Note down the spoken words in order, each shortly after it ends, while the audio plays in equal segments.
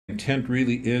intent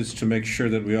really is to make sure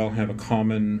that we all have a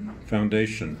common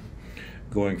foundation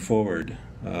going forward,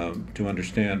 to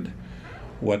understand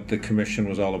what the commission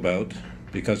was all about,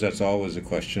 because that's always a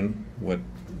question.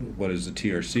 What is the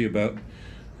TRC about?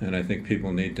 And I think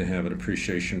people need to have an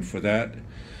appreciation for that.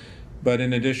 But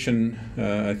in addition,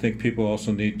 I think people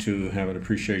also need to have an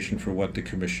appreciation for what the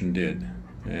commission did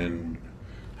and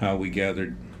how we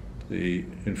gathered the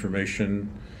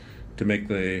information to make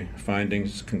the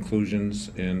findings,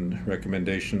 conclusions, and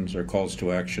recommendations or calls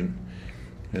to action,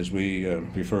 as we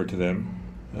refer to them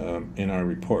in our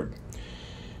report.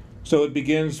 So it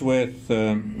begins with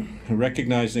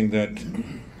recognizing that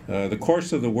the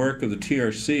course of the work of the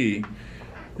TRC,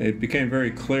 it became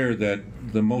very clear that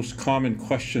the most common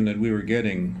question that we were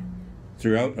getting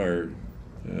throughout our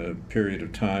period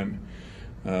of time,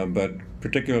 but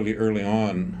particularly early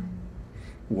on,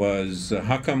 was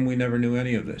how come we never knew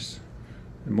any of this?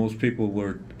 And most people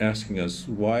were asking us,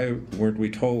 why weren't we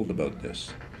told about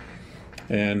this?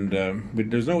 And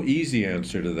but there's no easy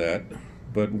answer to that,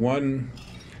 but one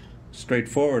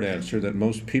straightforward answer that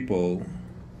most people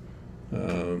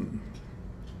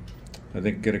I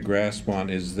think get a grasp on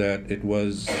is that it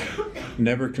was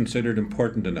never considered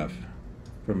important enough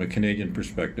from a Canadian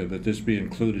perspective that this be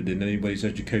included in anybody's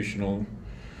educational,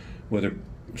 whether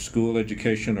school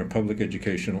education or public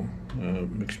educational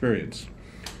experience.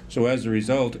 So as a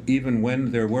result, even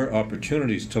when there were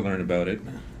opportunities to learn about it,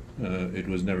 it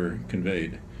was never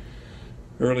conveyed.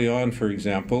 Early on, for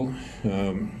example,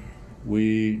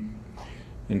 we,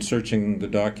 in searching the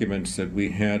documents that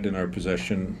we had in our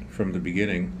possession from the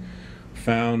beginning,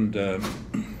 found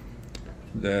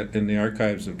that in the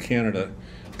archives of Canada,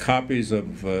 copies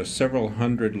of several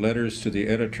hundred letters to the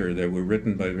editor that were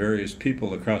written by various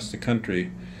people across the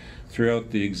country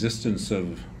throughout the existence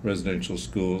of residential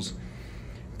schools,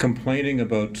 complaining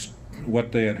about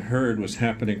what they had heard was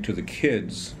happening to the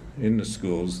kids in the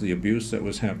schools, the abuse that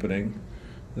was happening,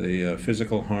 the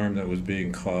physical harm that was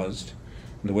being caused,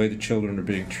 and the way the children are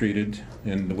being treated,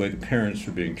 and the way the parents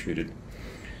were being treated.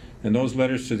 And those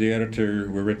letters to the editor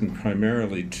were written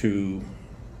primarily to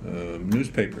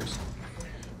newspapers.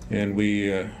 And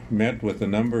we met with a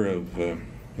number of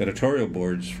editorial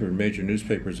boards for major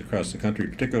newspapers across the country,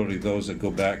 particularly those that go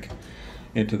back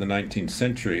into the 19th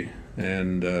century.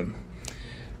 And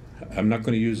I'm not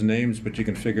going to use names, but you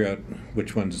can figure out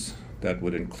which ones that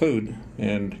would include.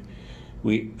 And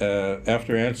we,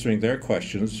 after answering their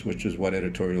questions, which is what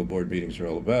editorial board meetings are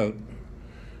all about,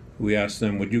 we asked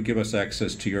them, would you give us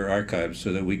access to your archives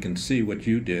so that we can see what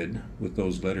you did with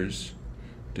those letters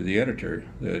to the editor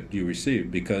that you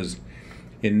received? Because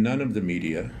in none of the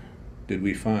media did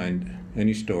we find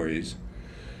any stories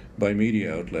by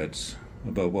media outlets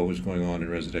about what was going on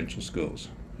in residential schools.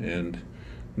 And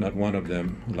not one of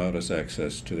them allowed us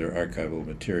access to their archival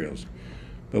materials.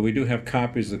 But we do have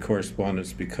copies of the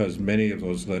correspondence because many of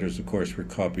those letters, of course, were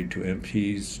copied to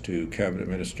MPs, to cabinet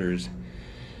ministers,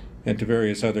 and to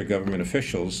various other government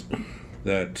officials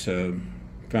that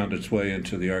found its way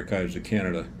into the archives of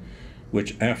Canada,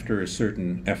 which after a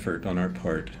certain effort on our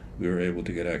part, we were able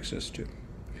to get access to.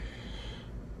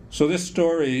 So this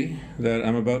story that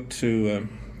I'm about to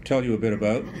tell you a bit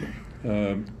about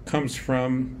comes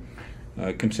from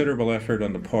considerable effort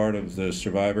on the part of the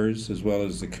survivors as well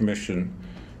as the Commission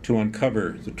to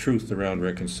uncover the truth around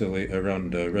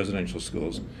residential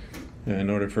schools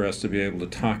in order for us to be able to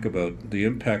talk about the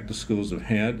impact the schools have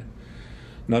had,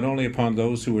 not only upon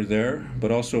those who were there,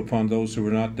 but also upon those who were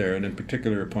not there, and in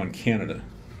particular upon Canada,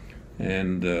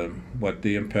 and what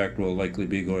the impact will likely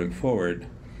be going forward,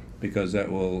 because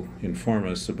that will inform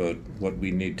us about what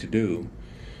we need to do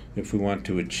if we want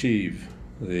to achieve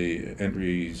the end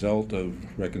result of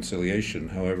reconciliation,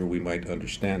 however we might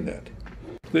understand that.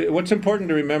 What's important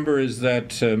to remember is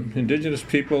that Indigenous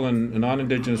people and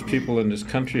non-Indigenous people in this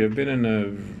country have been in a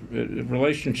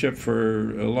relationship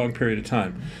for a long period of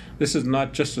time. This is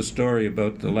not just a story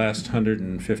about the last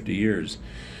 150 years.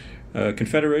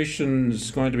 Confederation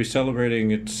is going to be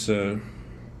celebrating its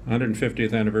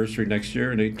 150th anniversary next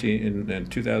year in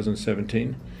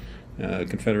 2017.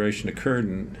 Confederation occurred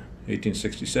in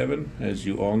 1867, as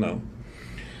you all know.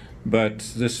 But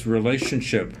this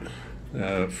relationship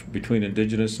between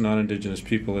Indigenous and non-Indigenous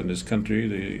people in this country,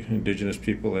 the Indigenous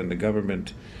people and the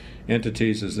government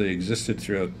entities as they existed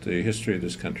throughout the history of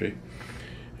this country,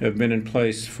 have been in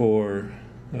place for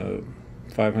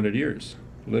 500 years,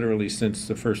 literally since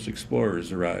the first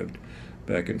explorers arrived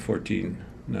back in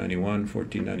 1491,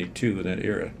 1492, in that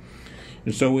era.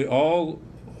 And so we all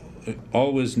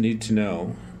always need to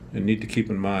know and need to keep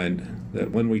in mind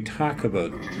that when we talk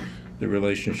about the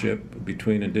relationship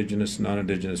between Indigenous and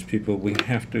non-Indigenous people, we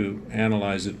have to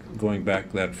analyze it going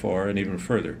back that far and even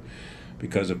further,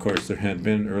 because of course there had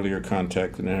been earlier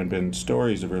contact and there had been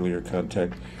stories of earlier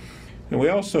contact. And we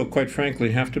also, quite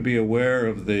frankly, have to be aware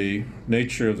of the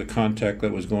nature of the contact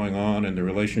that was going on and the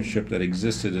relationship that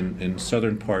existed in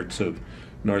southern parts of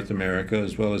North America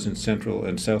as well as in Central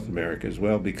and South America as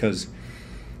well, because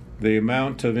the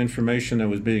amount of information that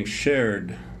was being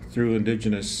shared through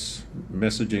Indigenous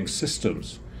messaging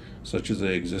systems, such as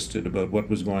they existed, about what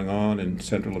was going on in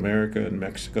Central America and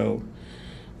Mexico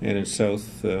and in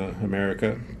South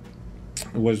America,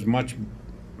 was much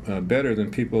better than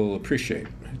people appreciate.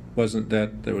 It wasn't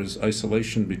that there was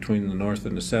isolation between the North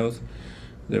and the South.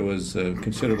 There was a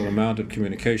considerable amount of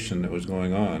communication that was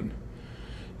going on.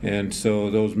 And so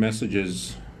those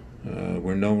messages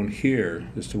were known here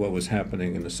as to what was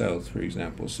happening in the South, for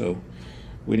example. So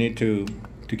we need to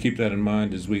keep that in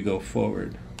mind as we go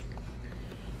forward.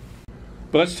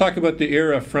 But let's talk about the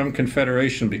era from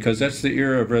Confederation, because that's the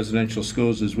era of residential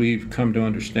schools as we've come to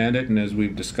understand it and as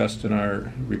we've discussed in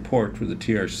our report for the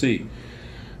TRC.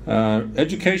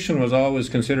 Education was always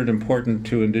considered important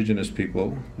to Indigenous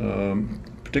people,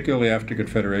 particularly after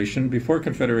Confederation, before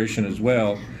Confederation as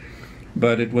well,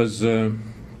 but it was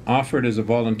offered as a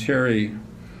voluntary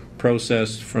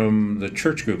process from the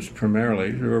church groups primarily.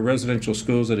 There were residential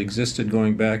schools that existed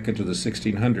going back into the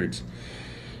 1600s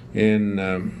in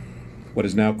what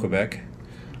is now Quebec,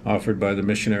 offered by the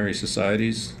missionary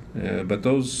societies. But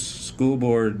those school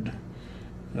board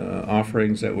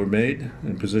offerings that were made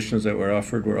and positions that were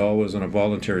offered were always on a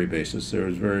voluntary basis. There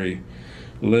was very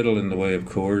little in the way of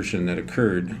coercion that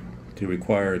occurred to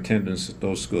require attendance at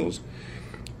those schools.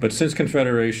 But since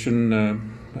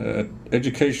Confederation,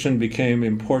 education became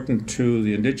important to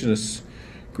the Indigenous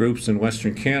groups in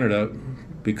Western Canada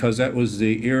because that was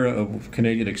the era of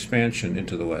Canadian expansion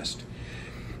into the West.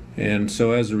 And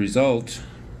so as a result,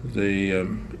 the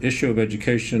issue of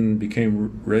education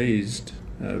became raised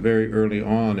very early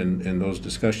on in those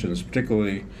discussions,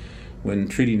 particularly when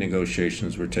treaty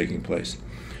negotiations were taking place.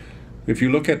 If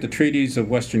you look at the treaties of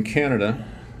Western Canada,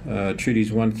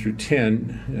 treaties 1 through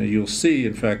 10, you'll see,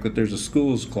 in fact, that there's a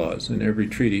schools clause in every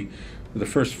treaty. The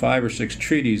first 5 or 6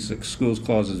 treaties, the schools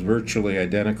clause is virtually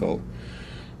identical,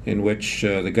 in which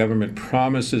the government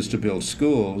promises to build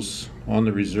schools on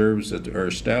the reserves that are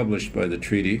established by the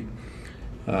treaty.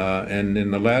 And in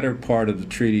the latter part of the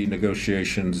treaty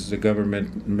negotiations, the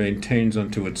government maintains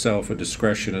unto itself a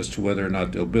discretion as to whether or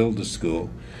not they'll build the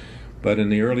school. But in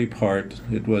the early part,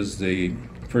 it was the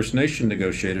First Nation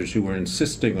negotiators who were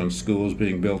insisting on schools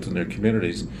being built in their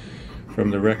communities,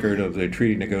 from the record of the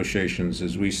treaty negotiations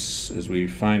as we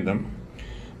find them,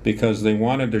 because they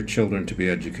wanted their children to be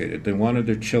educated. They wanted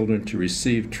their children to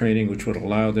receive training which would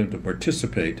allow them to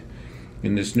participate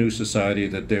in this new society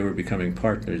that they were becoming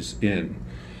partners in.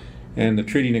 And the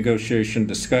treaty negotiation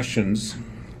discussions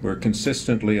were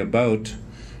consistently about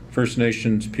First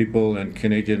Nations people and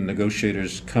Canadian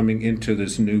negotiators coming into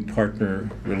this new partner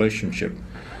relationship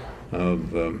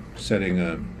of setting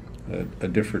a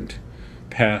different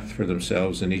path for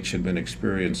themselves, and each had been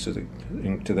experienced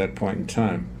to that point in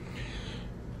time.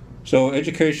 So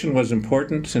education was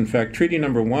important. In fact, Treaty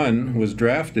Number 1 was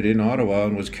drafted in Ottawa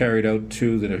and was carried out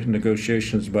to the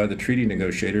negotiations by the treaty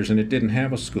negotiators, and it didn't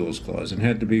have a schools clause and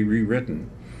had to be rewritten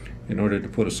in order to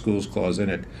put a schools clause in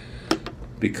it,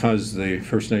 because the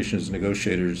First Nations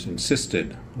negotiators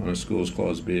insisted on a schools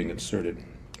clause being inserted.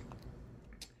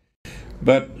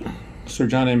 But Sir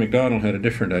John A. Macdonald had a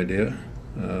different idea.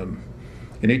 In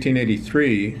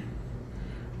 1883,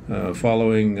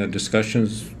 following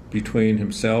discussions between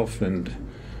himself and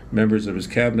members of his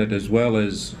cabinet, as well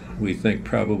as, we think,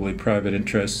 probably private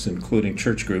interests, including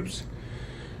church groups,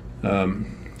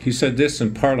 he said this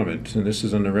in Parliament, and this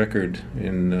is on the record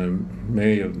in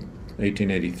May of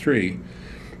 1883,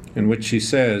 in which he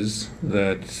says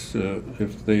that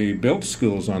if they built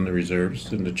schools on the reserves,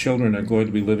 then the children are going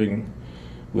to be living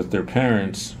with their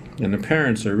parents, and the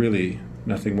parents are really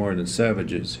nothing more than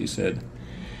savages, he said.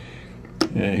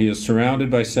 He is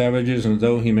surrounded by savages, and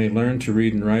though he may learn to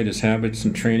read and write, his habits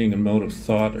and training and mode of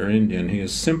thought are Indian. He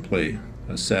is simply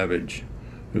a savage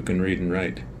who can read and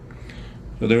write.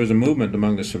 So there was a movement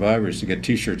among the survivors to get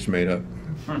T-shirts made up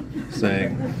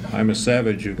saying, "I'm a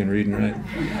savage who can read and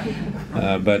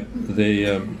write." But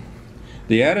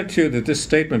the attitude that this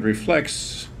statement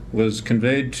reflects was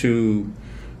conveyed to,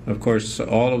 of course,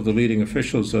 all of the leading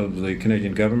officials of the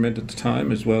Canadian government at the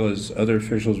time, as well as other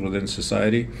officials within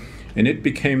society. And it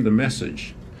became the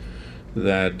message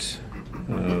that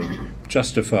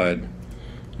justified,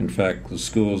 in fact, the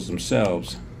schools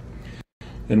themselves.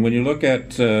 And when you look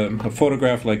at a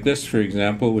photograph like this, for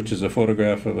example, which is a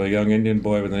photograph of a young Indian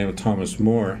boy by the name of Thomas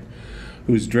Moore,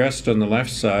 who's dressed on the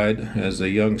left side as a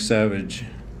young savage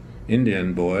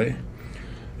Indian boy,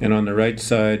 and on the right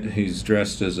side he's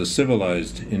dressed as a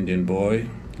civilized Indian boy.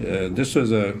 This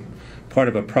was a part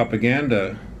of a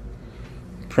propaganda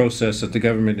process that the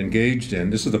government engaged in.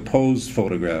 This is a posed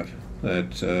photograph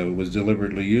that was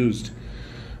deliberately used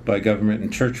by government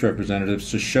and church representatives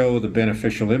to show the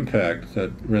beneficial impact that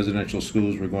residential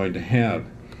schools were going to have.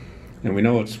 And we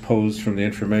know it's posed from the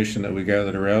information that we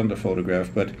gathered around the photograph,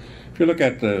 but if you look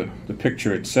at the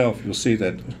picture itself, you'll see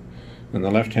that in the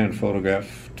left-hand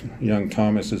photograph, young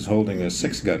Thomas is holding a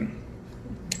 6-gun,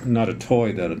 not a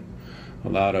toy that a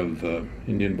lot of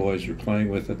Indian boys were playing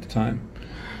with at the time.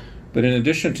 But in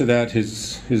addition to that,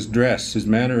 his dress, his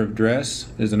manner of dress,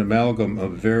 is an amalgam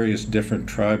of various different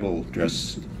tribal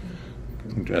dresses.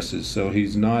 So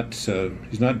he's not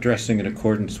dressing in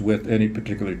accordance with any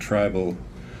particular tribal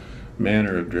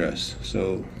manner of dress.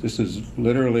 So this is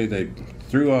literally, they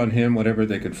threw on him whatever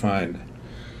they could find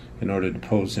in order to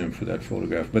pose him for that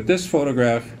photograph. But this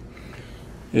photograph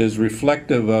is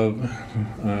reflective of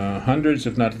hundreds,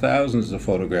 if not thousands, of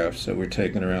photographs that were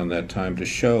taken around that time to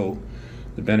show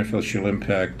the beneficial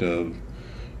impact of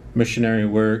missionary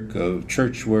work, of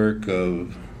church work,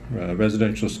 of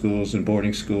residential schools and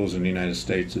boarding schools in the United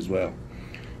States as well.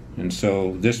 And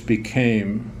so this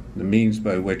became the means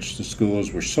by which the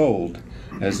schools were sold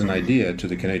as an idea to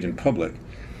the Canadian public.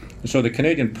 And so the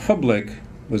Canadian public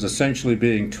was essentially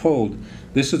being told,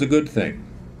 this is a good thing.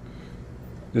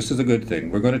 This is a good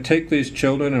thing. We're going to take these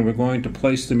children and we're going to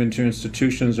place them into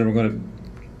institutions, and we're going to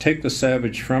take the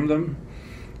savage from them,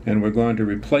 and we're going to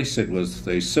replace it with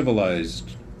a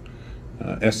civilized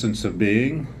essence of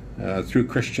being through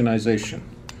Christianization.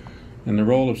 And the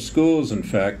role of schools, in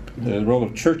fact, the role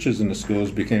of churches in the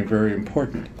schools became very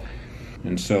important.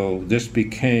 And so this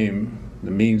became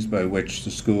the means by which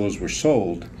the schools were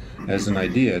sold as an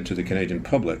idea to the Canadian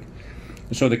public.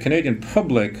 And so the Canadian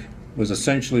public was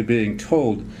essentially being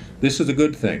told, this is a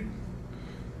good thing.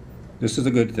 This is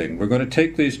a good thing. We're going to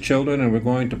take these children and we're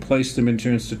going to place them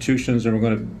into institutions, and we're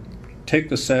going to take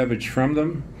the savage from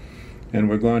them, and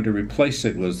we're going to replace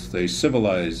it with a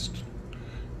civilized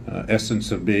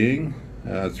essence of being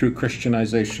through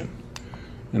Christianization.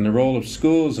 And the role of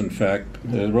schools, in fact,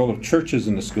 the role of churches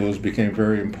in the schools became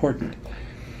very important.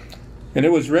 And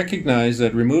it was recognized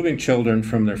that removing children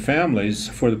from their families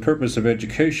for the purpose of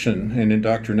education and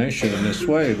indoctrination in this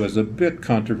way was a bit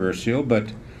controversial,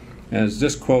 but as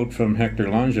this quote from Hector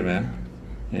Langevin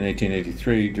in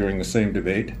 1883 during the same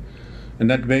debate, and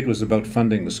that debate was about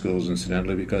funding the schools,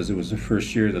 incidentally, because it was the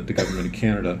first year that the government of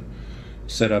Canada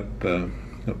set up a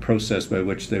process by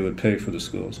which they would pay for the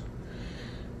schools.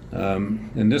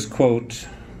 In this quote,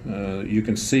 you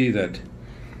can see that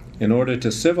in order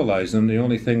to civilize them, the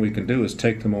only thing we can do is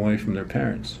take them away from their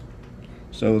parents.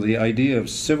 So the idea of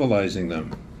civilizing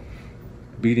them,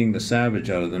 beating the savage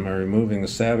out of them, or removing the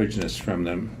savageness from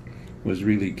them, was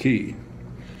really key.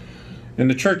 And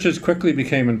the churches quickly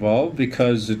became involved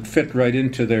because it fit right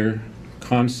into their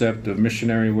concept of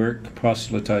missionary work,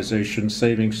 proselytization,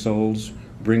 saving souls,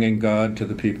 bringing God to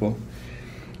the people.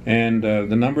 And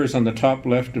the numbers on the top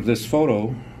left of this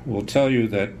photo will tell you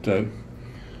that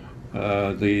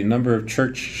the number of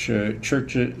church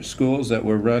schools that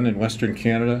were run in Western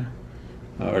Canada,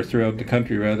 or throughout the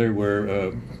country rather,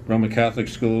 were Roman Catholic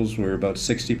schools were about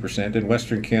 60%. In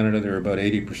Western Canada, they were about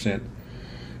 80%.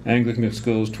 Anglican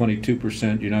schools,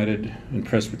 22%, United and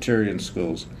Presbyterian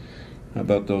schools,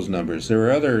 about those numbers. There were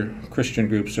other Christian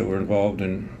groups that were involved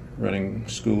in running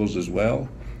schools as well.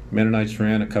 Mennonites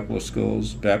ran a couple of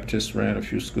schools, Baptists ran a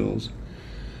few schools,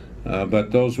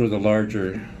 but those were the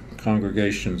larger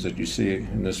congregations that you see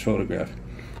in this photograph.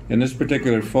 In this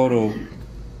particular photo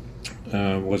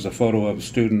was a photo of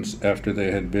students after they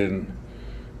had been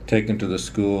taken to the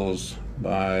schools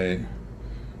by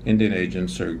Indian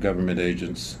agents or government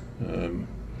agents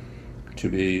to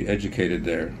be educated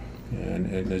there.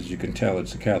 And as you can tell,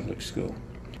 it's a Catholic school.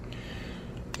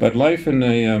 But life in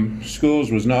the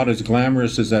schools was not as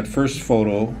glamorous as that first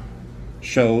photo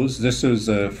shows. This is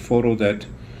a photo that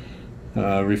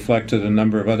reflected a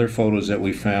number of other photos that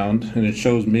we found, and it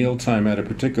shows mealtime at a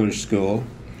particular school.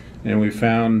 And we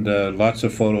found lots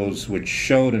of photos which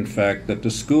showed, in fact, that the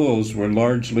schools were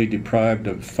largely deprived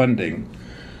of funding,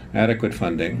 adequate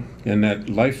funding, and that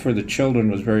life for the children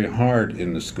was very hard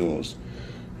in the schools.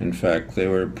 In fact, they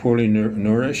were poorly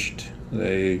nourished,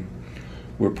 they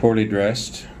were poorly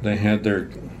dressed, they had their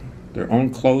own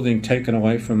clothing taken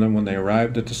away from them when they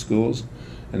arrived at the schools,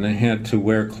 and they had to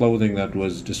wear clothing that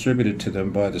was distributed to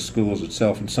them by the schools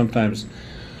itself. And sometimes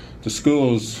the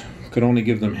schools could only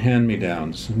give them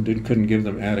hand-me-downs and couldn't give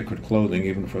them adequate clothing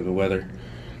even for the weather.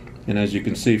 And as you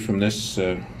can see from this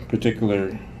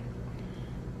particular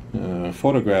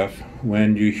photograph,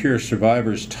 when you hear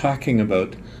survivors talking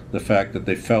about the fact that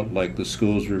they felt like the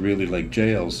schools were really like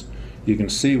jails, you can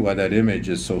see why that image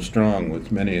is so strong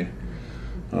with many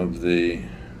of the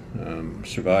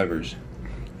survivors.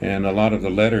 And a lot of the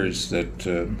letters that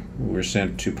were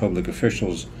sent to public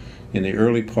officials in the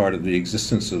early part of the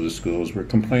existence of the schools were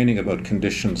complaining about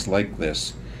conditions like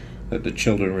this, that the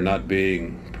children were not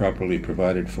being properly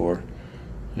provided for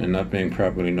and not being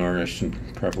properly nourished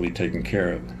and properly taken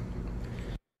care of.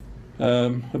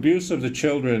 Abuse of the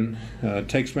children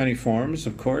takes many forms,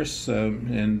 of course,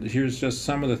 and here's just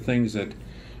some of the things that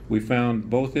we found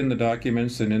both in the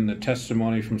documents and in the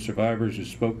testimony from survivors who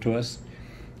spoke to us.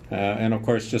 And of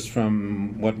course, just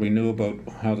from what we knew about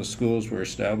how the schools were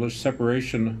established,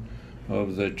 separation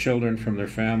of the children from their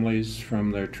families,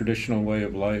 from their traditional way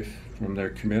of life, from their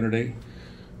community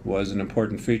was an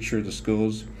important feature of the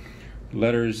schools.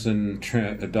 Letters and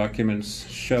documents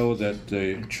show that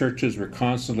the churches were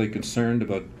constantly concerned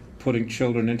about putting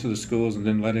children into the schools and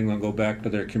then letting them go back to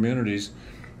their communities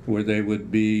where they would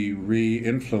be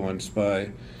re-influenced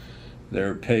by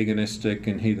their paganistic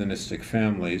and heathenistic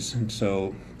families. And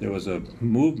so there was a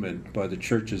movement by the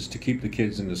churches to keep the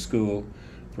kids in the school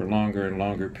for longer and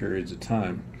longer periods of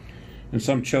time. And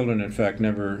some children, in fact,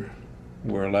 never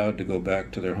were allowed to go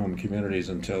back to their home communities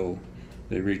until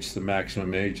they reached the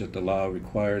maximum age that the law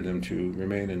required them to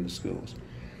remain in the schools.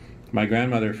 My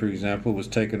grandmother, for example, was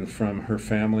taken from her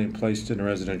family and placed in a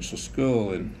residential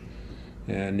school and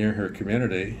near her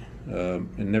community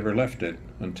and never left it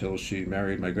until she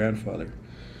married my grandfather.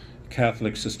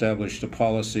 Catholics established a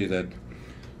policy that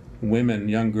women,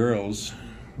 young girls,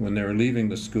 when they were leaving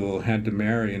the school, had to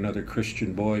marry another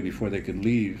Christian boy before they could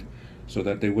leave so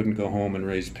that they wouldn't go home and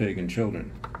raise pagan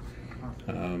children.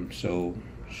 So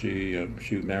she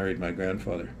married my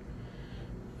grandfather,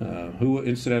 who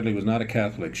incidentally was not a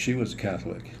Catholic. She was a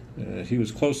Catholic. He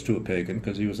was close to a pagan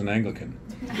because he was an Anglican,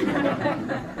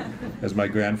 as my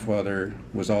grandfather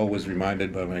was always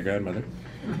reminded by my grandmother.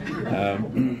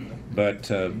 But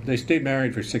they stayed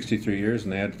married for 63 years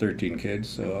and they had 13 kids,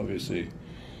 so obviously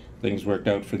things worked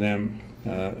out for them.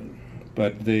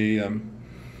 But the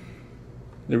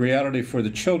reality for the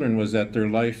children was that their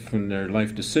life and their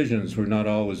life decisions were not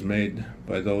always made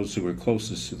by those who were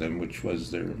closest to them, which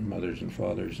was their mothers and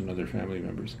fathers and other family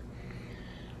members.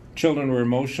 Children were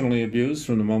emotionally abused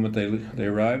from the moment they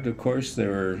arrived, of course. They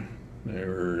were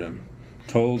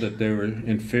told that they were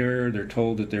inferior, they're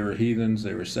told that they were heathens,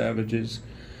 they were savages.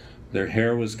 Their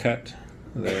hair was cut,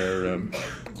 their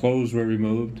clothes were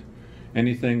removed,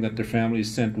 anything that their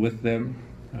families sent with them,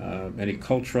 any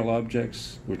cultural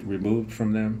objects were removed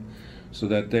from them, so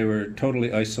that they were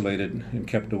totally isolated and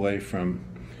kept away from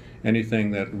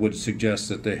anything that would suggest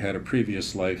that they had a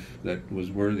previous life that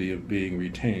was worthy of being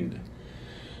retained.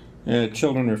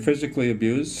 Children were physically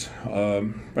abused.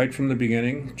 Right from the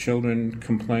beginning, children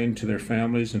complained to their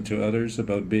families and to others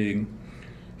about being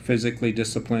physically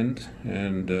disciplined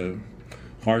and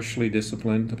harshly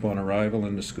disciplined upon arrival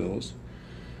in the schools,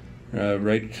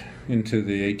 right into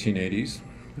the 1880s.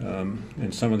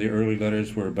 And some of the early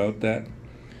letters were about that.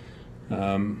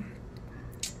 And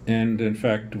in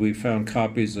fact, we found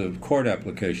copies of court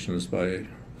applications by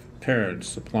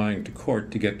parents applying to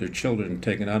court to get their children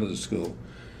taken out of the school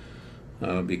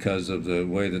because of the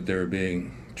way that they were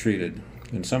being treated.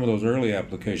 And some of those early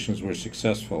applications were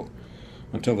successful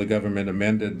until the government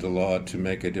amended the law to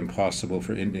make it impossible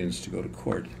for Indians to go to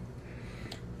court.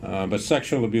 But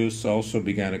sexual abuse also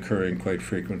began occurring quite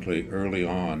frequently early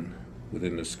on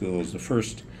within the schools. The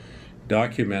first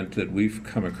document that we've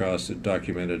come across that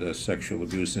documented a sexual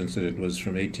abuse incident was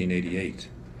from 1888.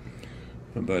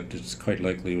 But it's quite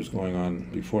likely it was going on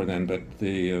before then. But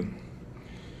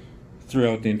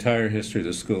throughout the entire history of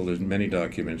the school, there's many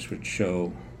documents which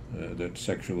show that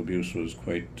sexual abuse was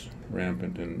quite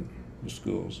rampant in the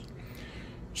schools.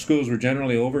 Schools were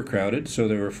generally overcrowded, so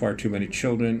there were far too many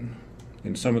children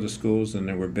in some of the schools than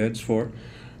there were beds for.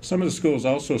 Some of the schools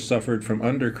also suffered from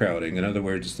undercrowding. In other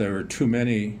words, there were too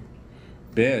many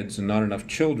beds and not enough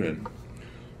children.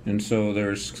 And so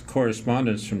there's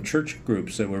correspondence from church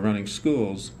groups that were running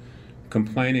schools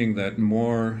complaining that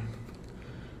more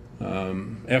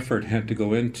effort had to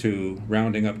go into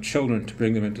rounding up children to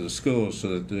bring them into the schools so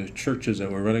that the churches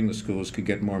that were running the schools could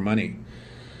get more money.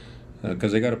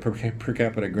 Because they got a per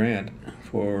capita grant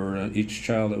for each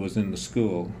child that was in the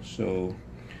school. So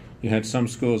you had some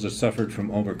schools that suffered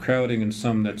from overcrowding and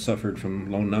some that suffered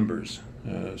from low numbers.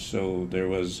 So there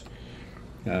was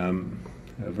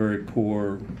a very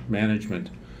poor management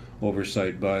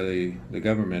oversight by the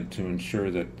government to ensure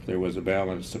that there was a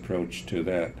balanced approach to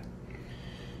that.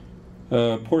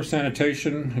 Poor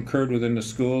sanitation occurred within the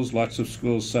schools. Lots of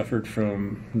schools suffered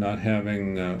from not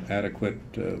having adequate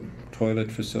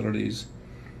toilet facilities,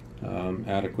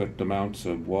 adequate amounts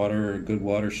of water, good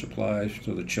water supplies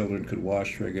so the children could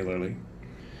wash regularly.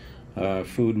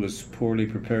 Food was poorly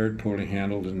prepared, poorly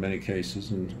handled in many cases,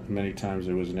 and many times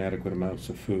there was inadequate amounts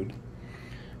of food.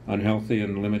 Unhealthy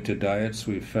and limited diets.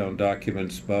 We've found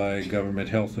documents by government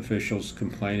health officials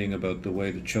complaining about the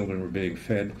way the children were being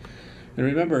fed. And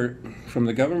remember, from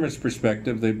the government's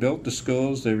perspective, they built the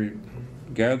schools, they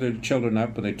gathered the children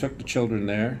up, and they took the children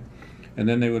there, and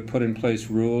then they would put in place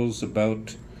rules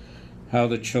about how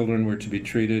the children were to be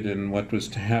treated and what was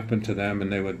to happen to them,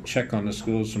 and they would check on the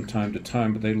schools from time to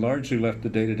time, but they largely left the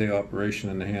day-to-day operation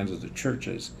in the hands of the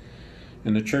churches.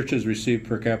 And the churches received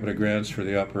per capita grants for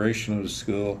the operation of the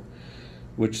school,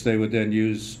 which they would then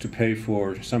use to pay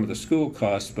for some of the school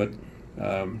costs, but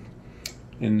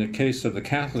in the case of the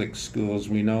Catholic schools,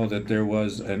 we know that there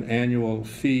was an annual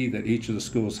fee that each of the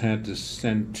schools had to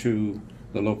send to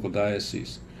the local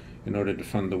diocese in order to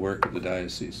fund the work of the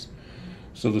diocese.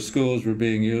 So the schools were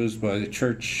being used by the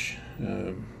church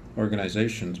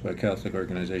organizations, by Catholic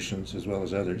organizations as well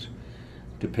as others,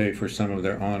 to pay for some of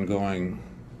their ongoing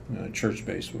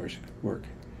church-based work.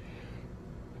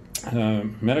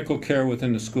 Medical care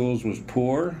within the schools was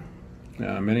poor.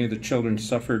 Many of the children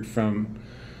suffered from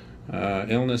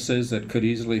illnesses that could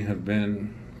easily have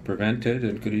been prevented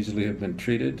and could easily have been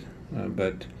treated,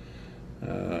 but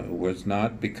was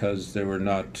not, because there were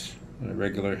not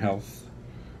regular health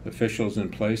officials in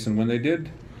place. And when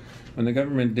the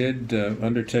government did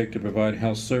undertake to provide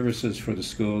health services for the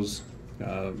schools,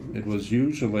 it was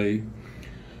usually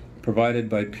provided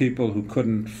by people who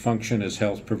couldn't function as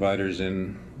health providers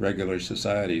in regular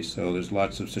society. So there's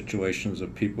lots of situations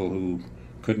of people who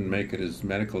couldn't make it as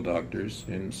medical doctors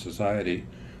in society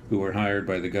who were hired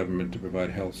by the government to provide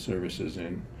health services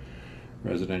in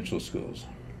residential schools.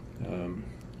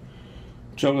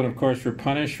 Children, of course, were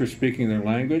punished for speaking their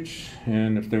language,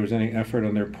 and if there was any effort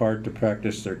on their part to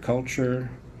practice their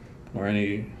culture or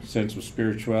any sense of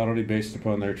spirituality based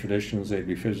upon their traditions, they'd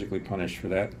be physically punished for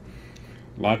that.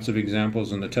 Lots of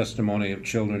examples in the testimony of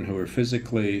children who were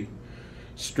physically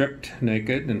stripped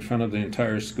naked in front of the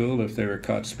entire school if they were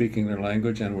caught speaking their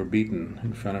language, and were beaten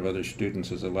in front of other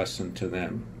students as a lesson to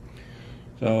them.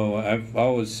 So I've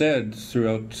always said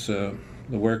throughout the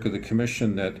work of the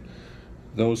Commission that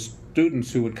those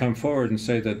students who would come forward and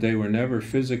say that they were never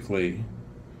physically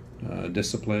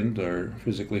disciplined or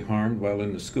physically harmed while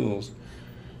in the schools,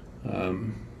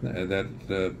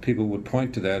 that people would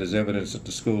point to that as evidence that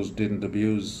the schools didn't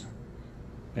abuse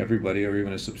everybody or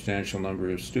even a substantial number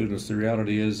of students. The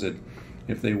reality is that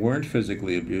if they weren't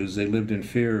physically abused, they lived in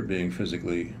fear of being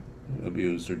physically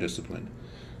abused or disciplined.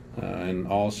 And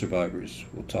all survivors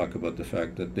will talk about the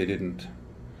fact that they didn't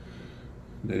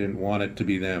want it to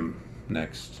be them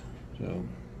next.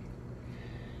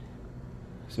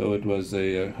 So it was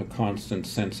a constant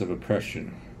sense of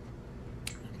oppression.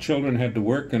 Children had to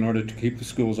work in order to keep the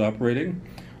schools operating.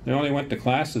 They only went to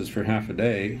classes for half a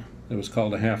day. It was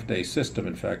called a half-day system.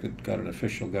 In fact, it got an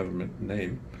official government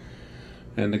name.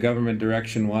 And the government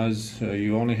direction was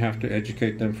you only have to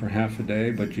educate them for half a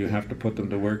day, but you have to put them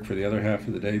to work for the other half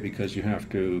of the day because you have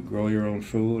to grow your own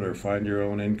food or find your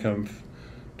own income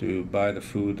to buy the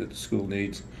food that the school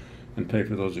needs and pay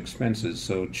for those expenses.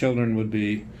 So children would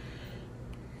be,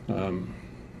 I'm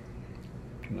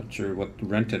not sure what,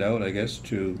 rented out, I guess,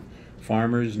 to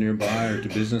farmers nearby or to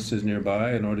businesses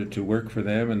nearby in order to work for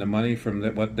them, and the money from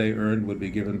what they earned would be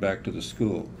given back to the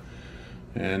school.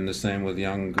 And the same with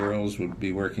young girls would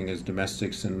be working as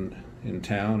domestics in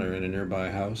town or in a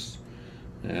nearby house,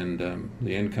 and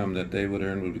the income that they would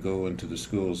earn would go into the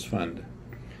school's fund.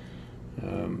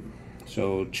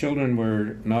 So children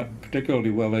were not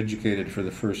particularly well educated for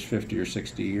the first 50 or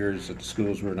 60 years that the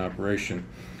schools were in operation.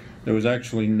 There was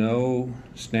actually no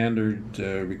standard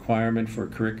requirement for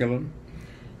curriculum,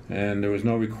 and there was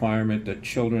no requirement that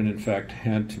children, in fact,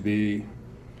 had to be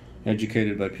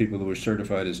educated by people who were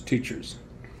certified as teachers.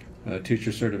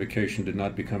 Teacher certification did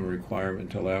not become a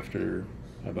requirement until after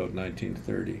about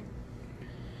 1930.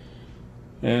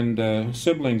 And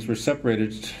siblings were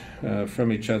separated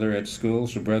from each other at school.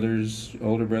 So brothers,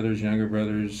 older brothers, younger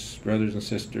brothers, brothers and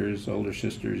sisters, older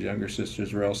sisters, younger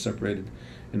sisters were all separated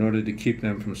in order to keep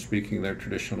them from speaking their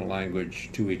traditional language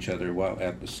to each other while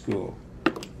at the school.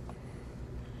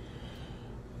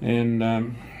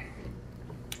 And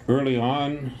early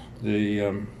on,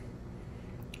 the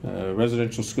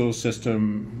residential school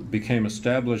system became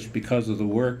established because of the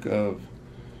work of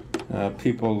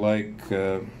people like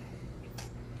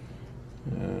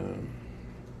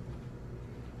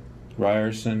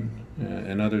Ryerson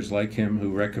and others like him,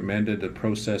 who recommended a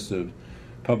process of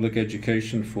public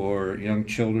education for young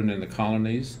children in the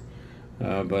colonies.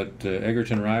 But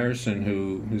Egerton Ryerson,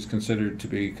 who is considered to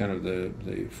be kind of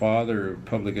the father of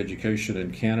public education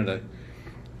in Canada,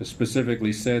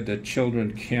 specifically said that Indian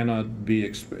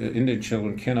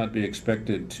children cannot be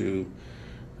expected to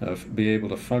be able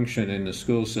to function in the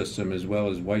school system as well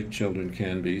as white children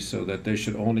can be, so that they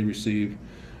should only receive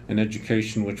an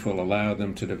education which will allow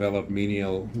them to develop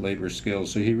menial labor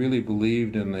skills. So he really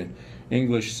believed in the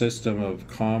English system of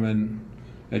common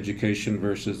education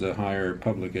versus the higher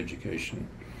public education,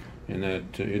 and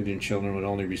that Indian children would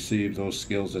only receive those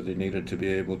skills that they needed to be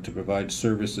able to provide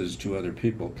services to other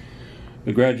people.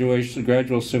 The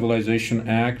Gradual Civilization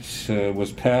Act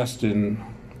was passed in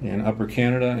Upper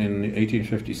Canada in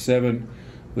 1857,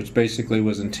 which basically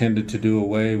was intended to do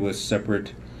away with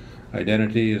separate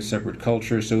identity, a separate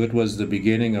culture. So it was the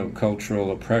beginning of cultural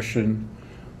oppression,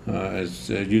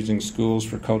 using schools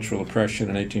for cultural oppression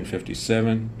in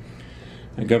 1857.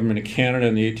 The government of Canada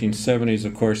in the 1870s,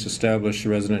 of course, established a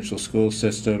residential school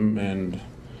system, and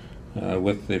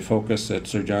with the focus that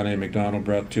Sir John A. Macdonald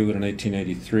brought to it in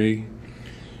 1883.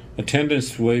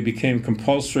 Attendance became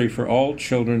compulsory for all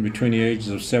children between the ages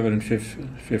of 7 and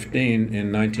 15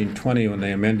 in 1920, when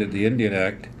they amended the Indian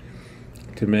Act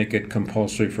to make it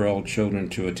compulsory for all children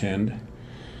to attend.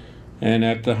 And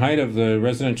at the height of the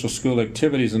residential school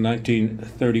activities in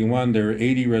 1931, there were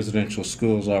 80 residential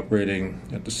schools operating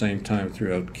at the same time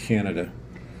throughout Canada.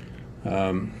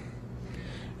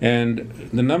 And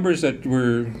the numbers that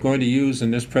we're going to use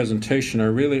in this presentation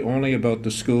are really only about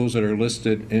the schools that are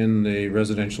listed in the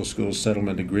Residential Schools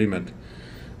Settlement Agreement.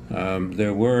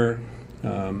 There were,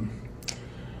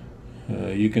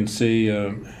 you can see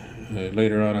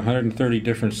later on, 130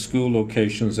 different school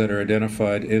locations that are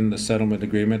identified in the settlement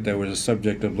agreement that was a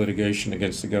subject of litigation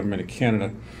against the Government of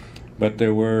Canada. But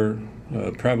there were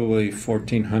probably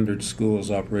 1,400 schools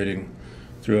operating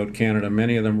throughout Canada,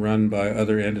 many of them run by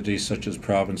other entities such as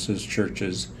provinces,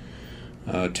 churches,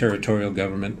 territorial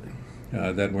government,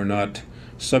 that were not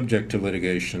subject to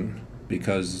litigation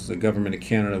because the Government of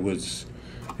Canada was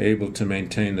able to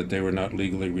maintain that they were not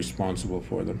legally responsible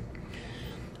for them.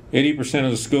 80%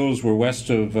 of the schools were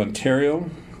west of Ontario,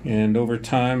 and over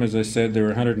time, as I said, there were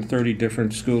 130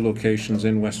 different school locations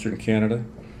in Western Canada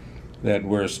that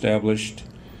were established.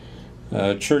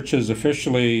 Churches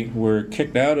officially were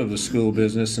kicked out of the school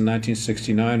business in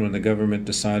 1969 when the government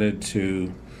decided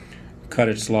to cut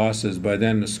its losses. By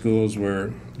then, the schools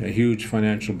were a huge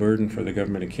financial burden for the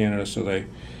Government of Canada, so they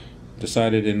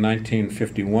decided in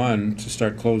 1951 to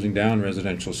start closing down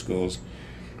residential schools.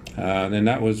 And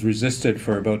that was resisted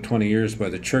for about 20 years by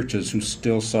the churches, who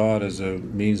still saw it as a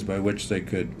means by which they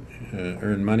could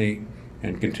earn money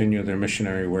and continue their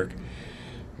missionary work.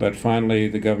 But finally,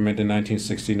 the government in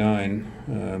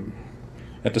 1969,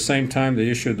 at the same time they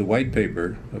issued the White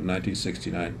Paper of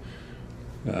 1969,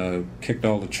 kicked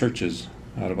all the churches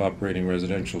out of operating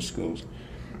residential schools.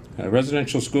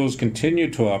 Residential schools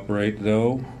continued to operate,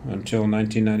 though, until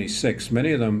 1996,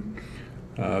 many of them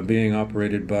being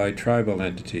operated by tribal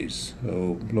entities,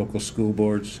 so local school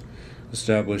boards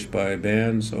established by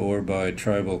bands or by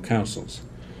tribal councils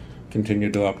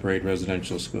continued to operate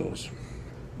residential schools.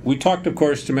 We talked, of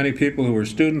course, to many people who were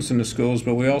students in the schools,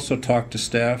 but we also talked to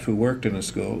staff who worked in the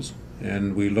schools,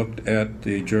 and we looked at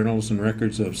the journals and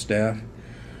records of staff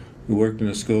who worked in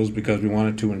the schools because we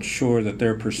wanted to ensure that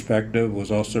their perspective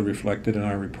was also reflected in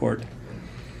our report.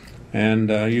 And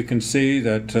you can see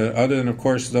that other than, of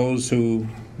course, those who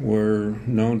were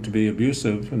known to be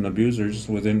abusive and abusers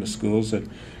within the schools, that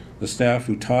the staff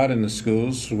who taught in the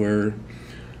schools were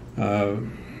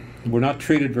not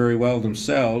treated very well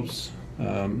themselves.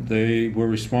 They were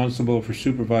responsible for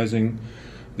supervising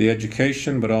the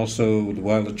education, but also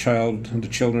while the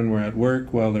children were at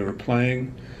work, while they were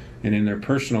playing, and in their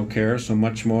personal care, so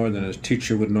much more than a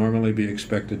teacher would normally be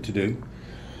expected to do.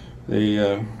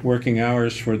 The working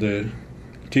hours for the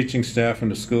teaching staff in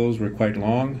the schools were quite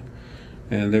long,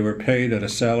 and they were paid at a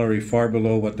salary far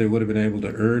below what they would have been able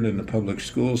to earn in the public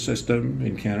school system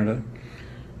in Canada.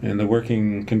 And the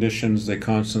working conditions, they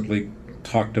constantly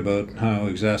talked about how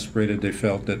exasperated they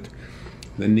felt that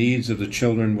the needs of the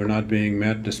children were not being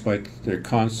met, despite their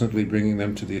constantly bringing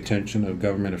them to the attention of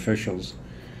government officials.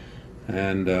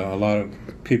 And a lot of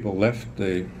people left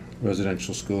the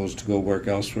residential schools to go work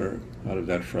elsewhere out of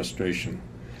that frustration.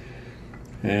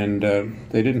 And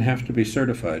they didn't have to be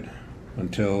certified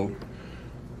until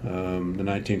the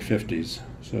 1950s.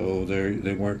 So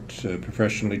they weren't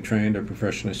professionally trained or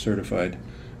professionally certified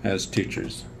as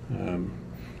teachers. And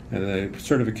the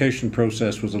certification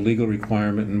process was a legal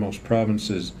requirement in most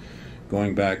provinces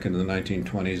going back into the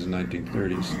 1920s and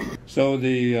 1930s. So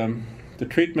the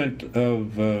treatment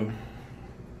of the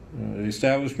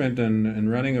establishment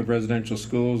and running of residential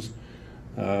schools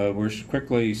were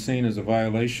quickly seen as a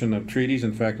violation of treaties.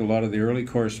 In fact, a lot of the early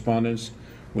correspondence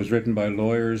was written by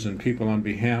lawyers and people on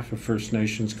behalf of First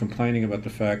Nations complaining about the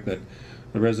fact that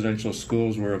the residential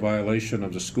schools were a violation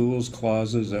of the schools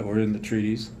clauses that were in the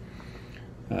treaties.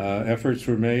 Efforts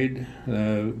were made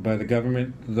by the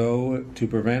government, though, to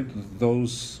prevent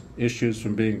those issues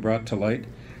from being brought to light.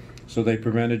 So they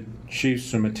prevented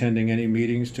chiefs from attending any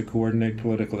meetings to coordinate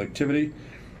political activity.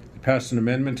 They passed an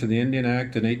amendment to the Indian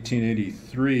Act in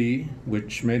 1883,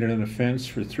 which made it an offense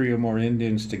for 3 or more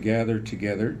Indians to gather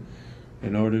together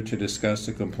in order to discuss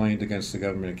a complaint against the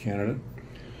government of Canada.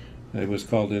 It was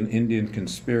called an Indian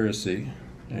conspiracy,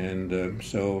 and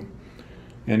so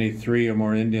any 3 or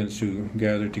more Indians who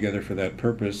gathered together for that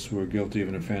purpose were guilty of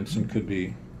an offense and could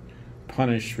be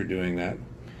punished for doing that.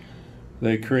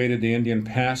 They created the Indian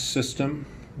pass system,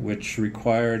 which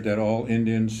required that all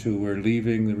Indians who were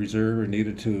leaving the reserve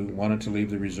or wanted to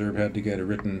leave the reserve had to get a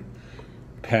written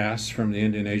pass from the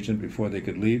Indian agent before they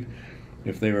could leave.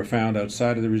 If they were found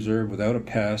outside of the reserve without a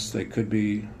pass, they could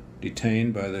be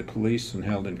detained by the police and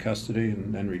held in custody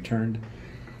and then returned.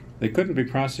 They couldn't be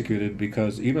prosecuted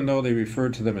because even though they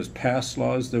referred to them as pass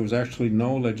laws, there was actually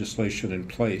no legislation in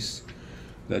place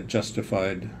that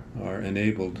justified or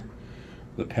enabled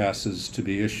the passes to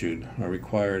be issued or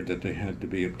required that they had to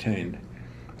be obtained.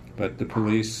 But the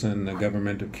police and the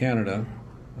government of Canada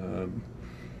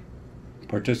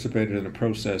participated in the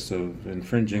process of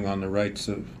infringing on the rights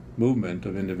of movement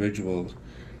of individuals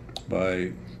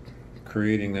by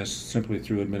creating this simply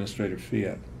through administrative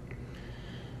fiat.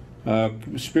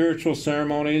 Spiritual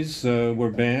ceremonies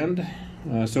were banned,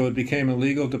 so it became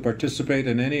illegal to participate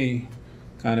in any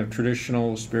kind of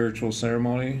traditional spiritual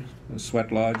ceremony. The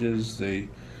sweat lodges, the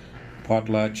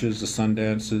potlatches, the sun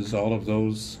dances, all of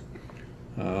those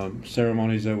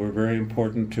ceremonies that were very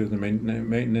important to the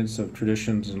maintenance of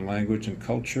traditions and language and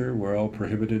culture were all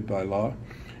prohibited by law.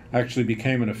 Actually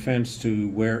became an offense to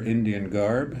wear Indian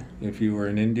garb if you were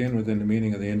an Indian within the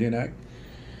meaning of the Indian Act.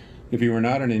 If you were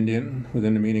not an Indian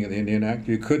within the meaning of the Indian Act,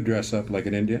 you could dress up like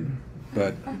an Indian,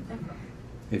 but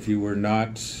if you were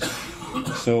not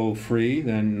so free,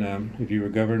 then if you were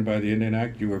governed by the Indian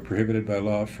Act, you were prohibited by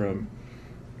law from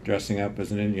dressing up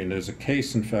as an Indian. There's a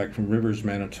case, in fact, from Rivers,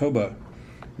 Manitoba,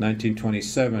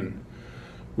 1927,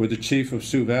 where the chief of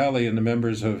Sioux Valley and the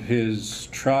members of his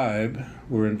tribe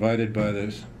were invited by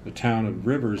the town of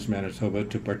Rivers, Manitoba,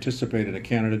 to participate in a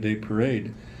Canada Day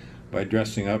parade by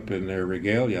dressing up in their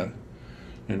regalia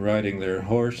and riding their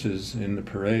horses in the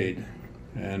parade.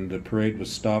 And the parade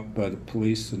was stopped by the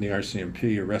police, and the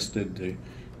RCMP arrested the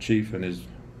chief and his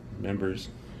members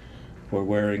for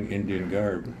wearing Indian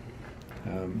garb.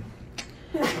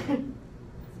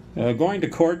 Going to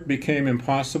court became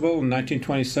impossible. In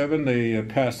 1927, they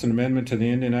passed an amendment to the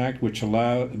Indian Act which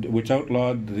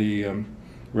outlawed the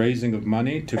raising of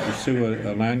money to pursue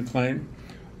a land claim.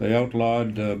 They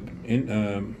outlawed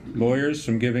lawyers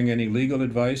from giving any legal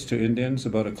advice to Indians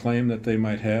about a claim that they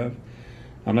might have,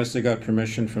 unless they got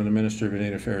permission from the Minister of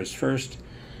Indian Affairs first.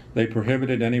 They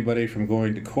prohibited anybody from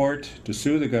going to court to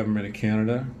sue the Government of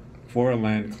Canada for a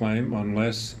land claim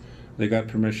unless they got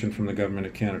permission from the Government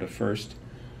of Canada first.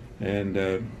 And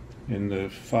in the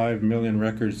 5 million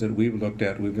records that we've looked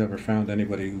at, we've never found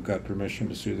anybody who got permission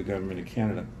to sue the Government of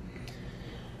Canada.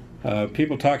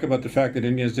 People talk about the fact that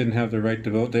Indians didn't have the right to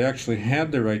vote. They actually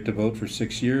had the right to vote for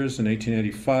 6 years. In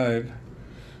 1885,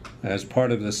 as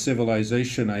part of the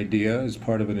civilization idea, as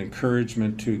part of an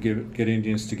encouragement to get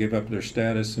Indians to give up their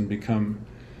status and become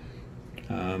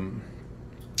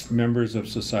members of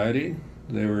society,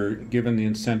 they were given the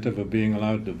incentive of being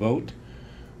allowed to vote,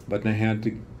 but they had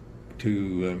to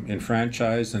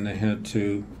enfranchise, and they had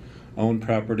to own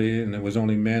property, and it was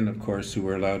only men, of course, who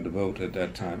were allowed to vote at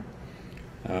that time.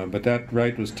 But that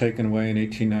right was taken away in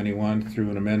 1891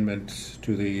 through an amendment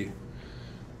to the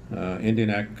Indian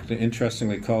Act,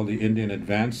 interestingly called the Indian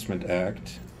Advancement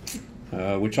Act,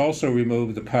 which also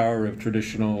removed the power of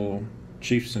traditional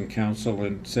chiefs and council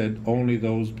and said only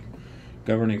those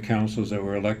governing councils that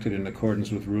were elected in accordance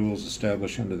with rules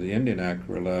established under the Indian Act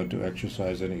were allowed to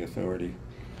exercise any authority.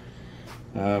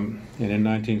 And in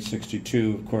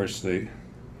 1962, of course, the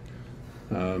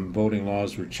voting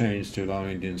laws were changed to allow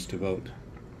Indians to vote.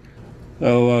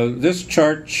 So this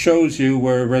chart shows you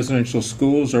where residential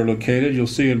schools are located. You'll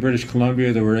see in British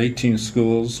Columbia there were 18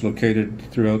 schools located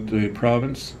throughout the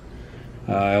province.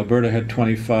 Alberta had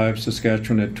 25,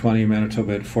 Saskatchewan had 20,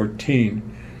 Manitoba had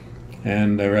 14,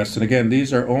 and the rest. And again,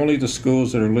 these are only the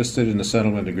schools that are listed in the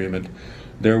settlement agreement.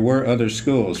 There were other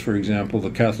schools. For example, the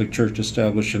Catholic Church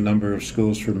established a number of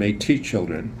schools for Métis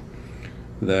children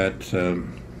that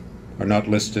are not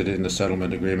listed in the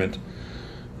settlement agreement,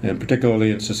 and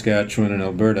particularly in Saskatchewan and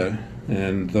Alberta,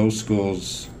 and those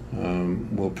schools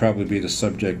will probably be the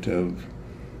subject of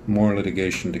more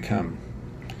litigation to come.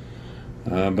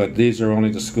 But these are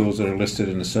only the schools that are listed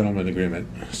in the settlement agreement.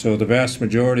 So the vast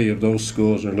majority of those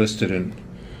schools are listed in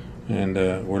and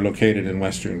were located in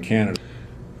Western Canada.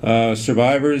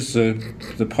 Survivors,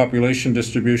 the population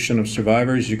distribution of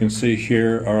survivors you can see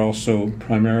here are also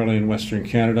primarily in Western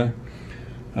Canada.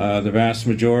 The vast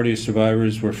majority of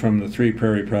survivors were from the three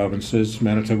prairie provinces,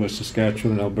 Manitoba,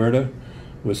 Saskatchewan, and Alberta,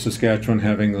 with Saskatchewan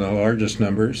having the largest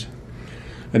numbers.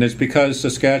 And it's because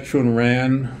Saskatchewan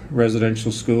ran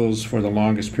residential schools for the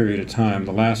longest period of time.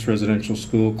 The last residential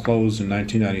school closed in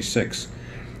 1996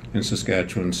 in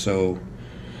Saskatchewan, so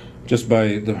just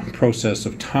by the process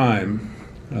of time,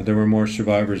 there were more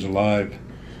survivors alive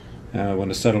when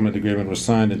the settlement agreement was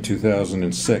signed in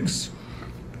 2006.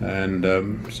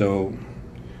 And so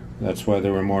that's why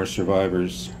there were more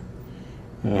survivors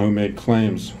who made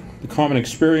claims. The common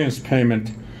experience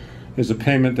payment is a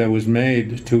payment that was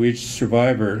made to each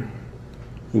survivor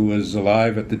who was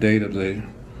alive at the date of the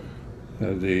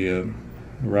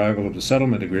arrival of the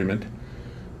settlement agreement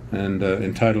and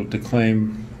entitled to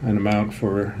claim an amount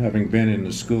for having been in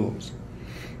the schools.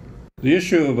 The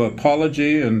issue of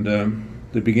apology and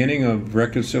the beginning of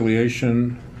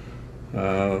reconciliation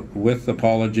with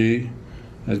apology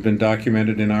has been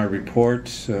documented in our report.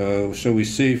 So we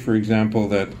see, for example,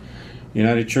 that the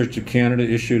United Church of Canada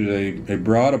issued a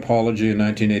broad apology in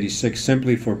 1986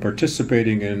 simply for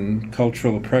participating in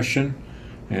cultural oppression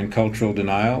and cultural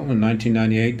denial. In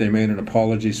 1998, they made an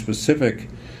apology specific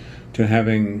to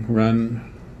having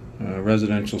run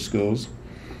residential schools.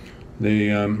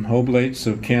 The Oblates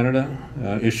of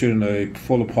Canada issued a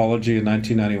full apology in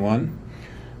 1991.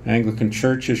 Anglican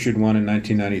Church issued one in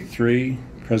 1993.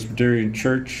 Presbyterian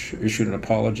Church issued an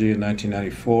apology in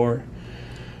 1994.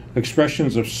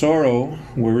 Expressions of sorrow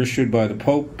were issued by the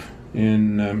Pope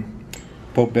in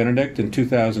Pope Benedict in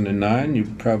 2009. You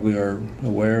probably are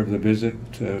aware of the visit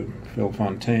Phil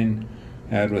Fontaine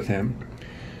had with him.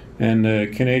 And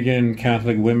Canadian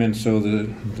Catholic Women, so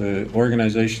the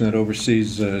organization that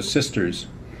oversees sisters,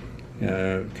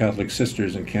 Catholic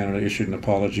sisters in Canada, issued an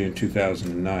apology in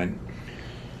 2009.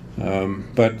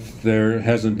 But there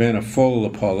hasn't been a full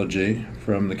apology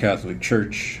from the Catholic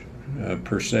Church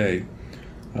per se,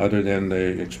 other than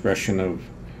the expression of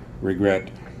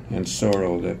regret and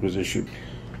sorrow that was issued.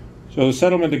 So the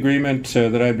settlement agreement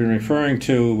that I've been referring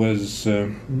to was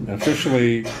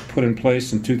officially put in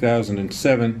place in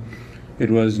 2007. It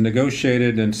was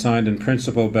negotiated and signed in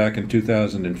principle back in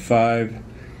 2005.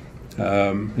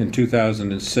 In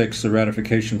 2006, the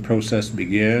ratification process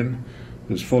began.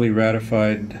 It was fully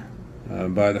ratified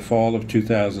by the fall of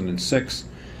 2006,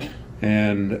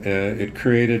 and it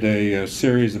created a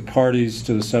series of parties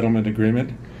to the settlement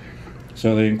agreement.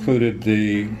 So they included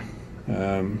the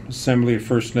Assembly of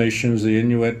First Nations, the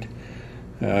Inuit,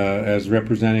 as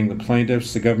representing the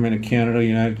plaintiffs, the Government of Canada,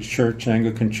 United Church,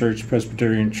 Anglican Church,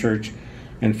 Presbyterian Church,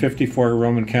 and 54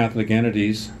 Roman Catholic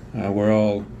entities were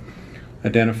all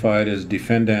identified as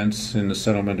defendants in the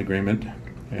settlement agreement.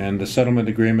 And the settlement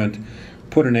agreement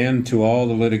put an end to all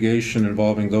the litigation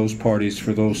involving those parties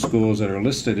for those schools that are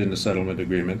listed in the settlement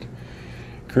agreement,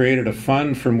 created a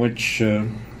fund from which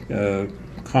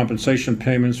compensation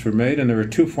payments were made, and there were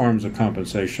two forms of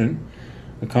compensation.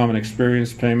 The common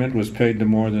experience payment was paid to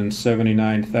more than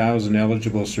 79,000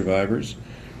 eligible survivors,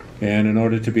 and in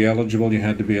order to be eligible you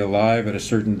had to be alive at a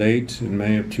certain date in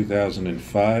May of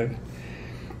 2005,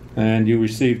 and you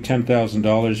received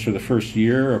 $10,000 for the first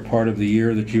year or part of the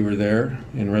year that you were there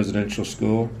in residential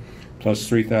school, plus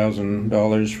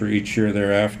 $3,000 for each year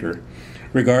thereafter,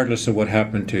 regardless of what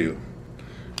happened to you.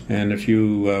 And if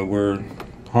you were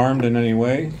harmed in any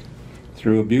way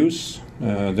through abuse,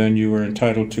 then you were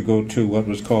entitled to go to what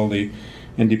was called the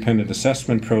independent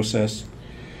assessment process,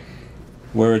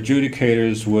 where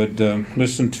adjudicators would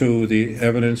listen to the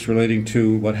evidence relating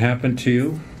to what happened to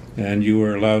you, and you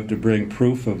were allowed to bring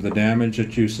proof of the damage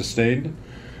that you sustained,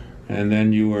 and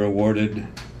then you were awarded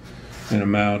an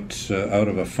amount out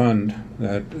of a fund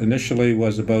that initially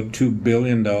was about $2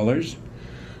 billion,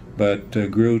 but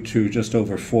grew to just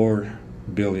over $4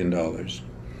 billion.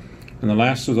 And the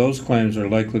last of those claims are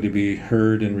likely to be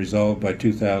heard and resolved by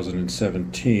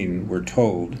 2017, we're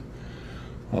told,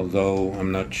 although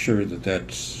I'm not sure that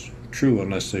that's true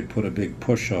unless they put a big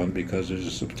push on, because there's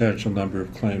a substantial number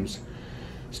of claims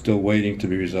still waiting to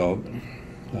be resolved.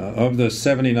 Of the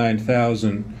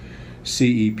 79,000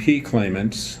 CEP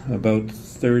claimants, about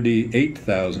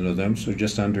 38,000 of them, so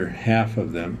just under half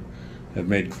of them, have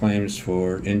made claims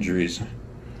for injuries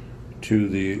to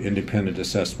the independent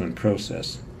assessment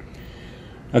process.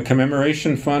 A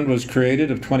commemoration fund was created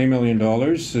of $20 million.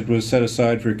 It was set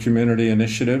aside for community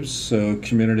initiatives, so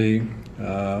community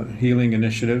healing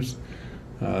initiatives.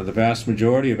 The vast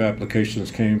majority of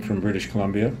applications came from British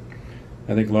Columbia,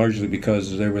 I think largely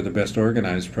because they were the best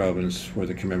organized province for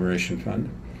the commemoration fund.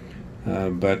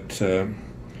 But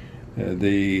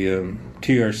the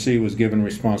TRC was given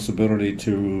responsibility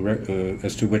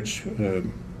as to which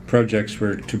projects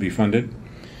were to be funded.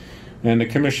 And the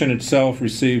Commission itself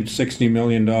received $60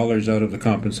 million out of the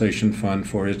compensation fund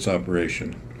for its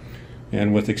operation,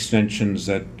 and with extensions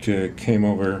that came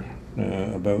over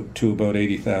about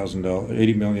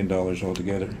 $80 million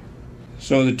altogether.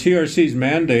 So the TRC's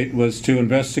mandate was to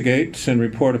investigate and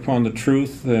report upon the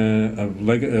truth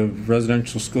of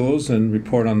residential schools and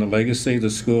report on the legacy the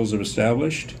schools have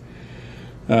established.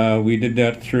 We did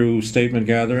that through statement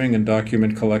gathering and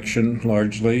document collection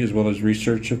largely, as well as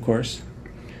research, of course.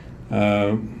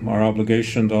 Our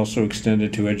obligations also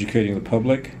extended to educating the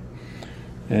public,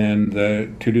 and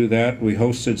to do that we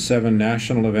hosted 7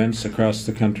 national events across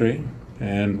the country,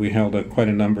 and we held quite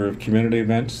a number of community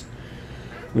events.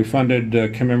 We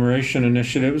funded commemoration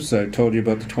initiatives. I told you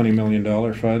about the $20 million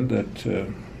fund that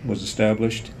was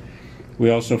established. We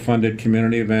also funded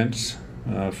community events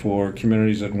for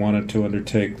communities that wanted to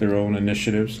undertake their own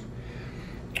initiatives.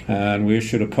 And we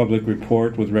issued a public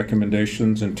report with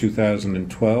recommendations in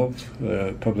 2012.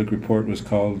 The public report was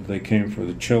called They Came for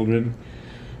the Children.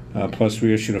 Plus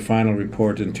we issued a final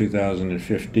report in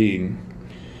 2015.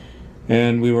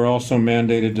 And we were also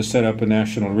mandated to set up a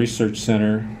national research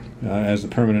center as a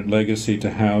permanent legacy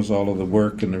to house all of the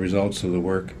work and the results of the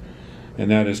work.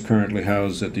 And that is currently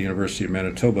housed at the University of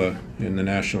Manitoba in the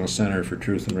National Center for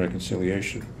Truth and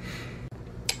Reconciliation.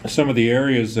 Some of the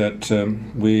areas that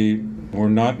we were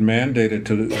not mandated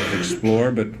to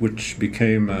explore, but which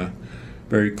became a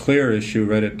very clear issue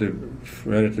right at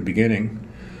the beginning,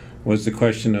 was the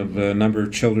question of the number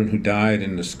of children who died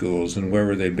in the schools and where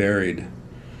were they buried.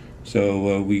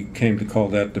 So we came to call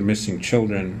that the Missing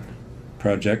Children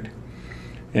Project,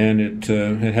 and it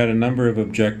had a number of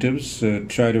objectives: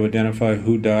 try to identify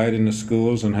who died in the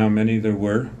schools and how many there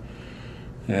were,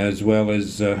 as well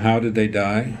as how did they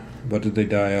die, what did they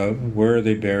die of, where are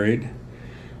they buried.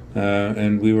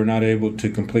 And we were not able to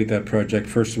complete that project.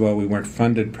 First of all, we weren't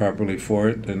funded properly for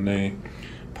it, and the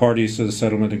parties to the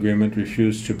settlement agreement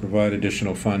refused to provide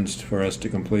additional funds for us to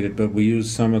complete it, but we used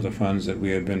some of the funds that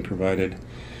we had been provided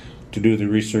to do the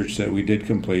research that we did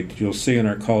complete. You'll see in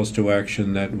our calls to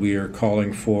action that we are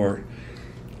calling for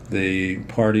the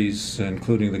parties,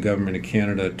 including the Government of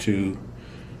Canada, to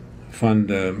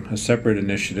fund a separate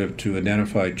initiative to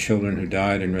identify children who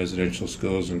died in residential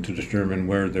schools and to determine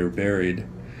where they're buried.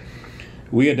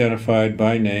 We identified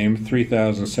by name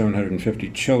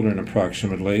 3,750 children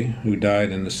approximately who died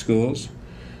in the schools,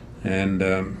 and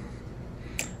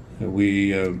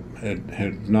we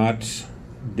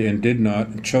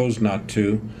chose not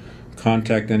to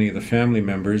contact any of the family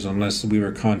members unless we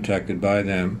were contacted by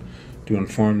them to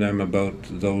inform them about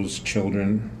those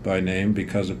children by name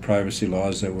because of privacy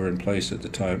laws that were in place at the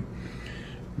time.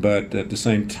 But at the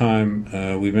same time,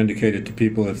 we've indicated to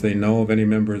people if they know of any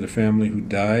member of the family who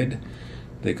died,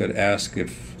 they could ask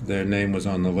if their name was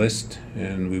on the list,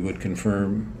 and we would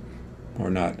confirm or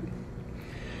not.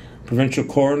 Provincial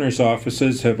coroners'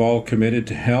 offices have all committed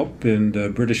to help,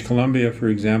 and British Columbia, for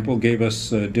example, gave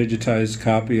us a digitized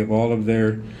copy of all of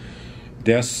their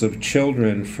deaths of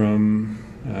children from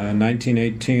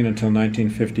 1918 until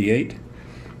 1958,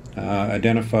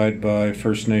 identified by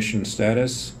First Nation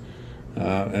status.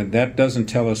 And that doesn't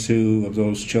tell us who of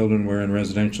those children were in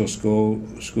residential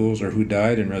schools or who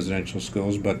died in residential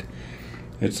schools, but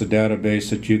it's a database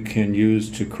that you can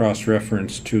use to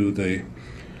cross-reference to the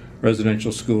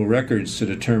residential school records to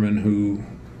determine who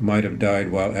might have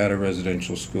died while at a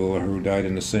residential school or who died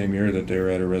in the same year that they were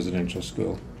at a residential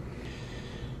school.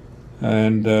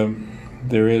 And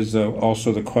there is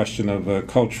also the question of a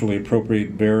culturally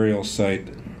appropriate burial site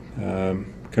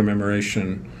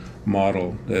commemoration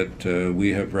model that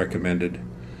we have recommended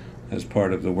as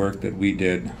part of the work that we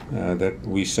did, that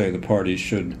we say the parties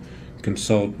should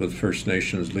consult with First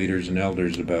Nations leaders and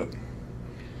elders about.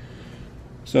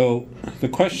 So the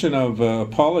question of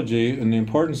apology and the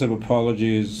importance of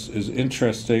apology is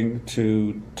interesting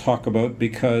to talk about,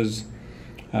 because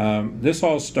this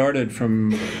all started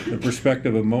from the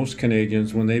perspective of most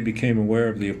Canadians when they became aware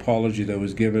of the apology that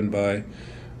was given by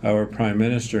our Prime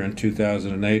Minister in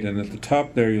 2008. And at the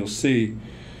top there you'll see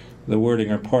the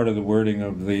wording, or part of the wording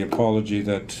of the apology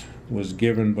that was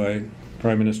given by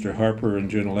Prime Minister Harper on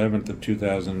June 11th of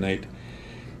 2008.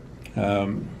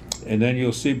 And then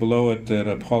you'll see below it that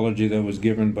apology that was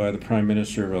given by the Prime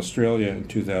Minister of Australia in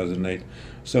 2008.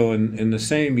 So in the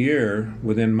same year,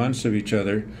 within months of each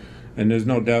other, and there's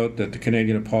no doubt that the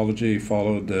Canadian apology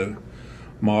followed the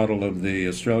model of the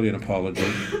Australian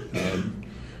apology.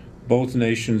 Both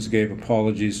nations gave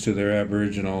apologies to their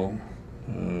Aboriginal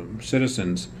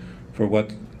citizens for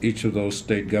what each of those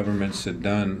state governments had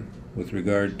done with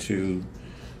regard to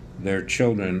their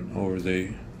children over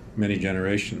the many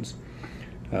generations.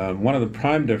 One of the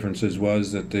prime differences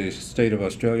was that the state of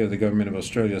Australia, the government of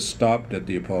Australia, stopped at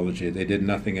the apology. They did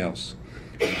nothing else.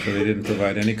 So they didn't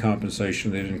provide any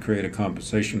compensation. They didn't create a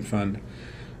compensation fund.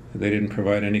 They didn't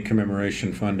provide any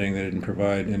commemoration funding. They didn't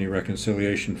provide any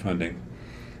reconciliation funding.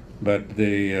 But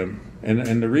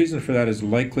and the reason for that is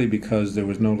likely because there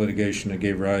was no litigation that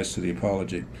gave rise to the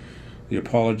apology. The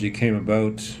apology came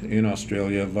about in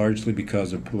Australia largely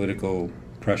because of political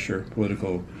pressure,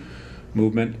 political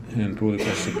movement, and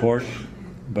political support.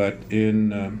 But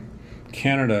in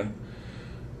Canada,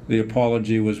 the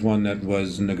apology was one that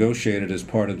was negotiated as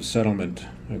part of the settlement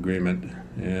agreement.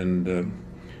 And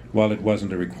while it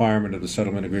wasn't a requirement of the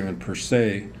settlement agreement per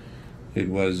se, it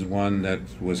was one that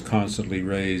was constantly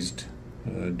raised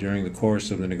during the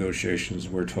course of the negotiations,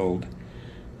 we're told,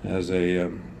 as a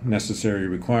necessary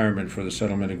requirement for the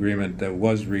settlement agreement that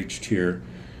was reached here,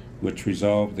 which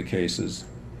resolved the cases.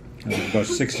 About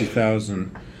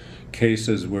 60,000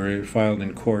 cases were filed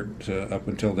in court up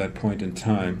until that point in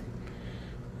time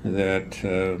that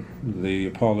the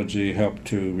apology helped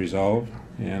to resolve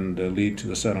and lead to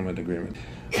the settlement agreement.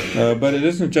 But it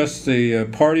isn't just the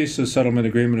parties to the settlement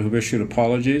agreement who've issued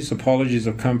apologies. Apologies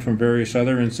have come from various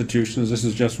other institutions. This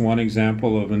is just one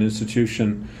example of an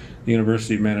institution, the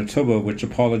University of Manitoba, which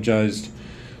apologized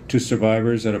to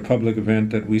survivors at a public event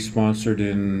that we sponsored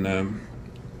in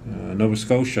Nova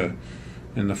Scotia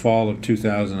in the fall of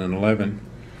 2011,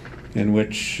 in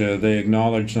which they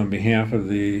acknowledged on behalf of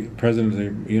the president of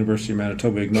the University of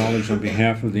Manitoba, acknowledged on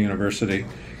behalf of the university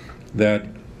that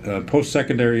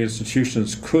post-secondary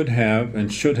institutions could have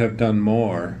and should have done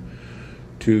more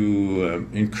to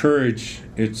encourage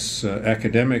its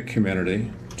academic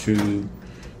community to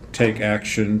take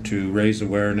action, to raise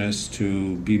awareness,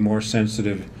 to be more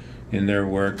sensitive in their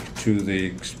work to the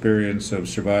experience of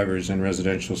survivors in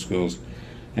residential schools,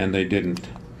 and they didn't.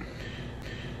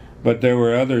 But there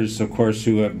were others, of course,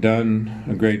 who have done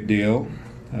a great deal.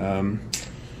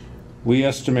 We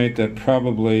estimate that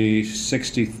probably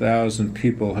 60,000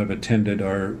 people have attended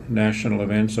our national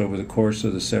events over the course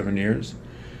of the 7 years.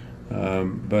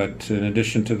 But in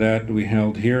addition to that, we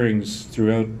held hearings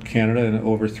throughout Canada in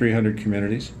over 300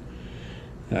 communities.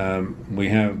 We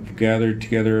have gathered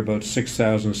together about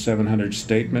 6,700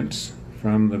 statements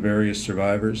from the various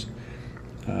survivors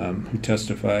who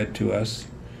testified to us.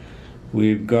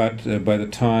 We've got, by the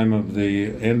time of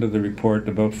the end of the report,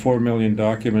 about 4 million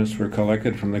documents were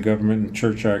collected from the government and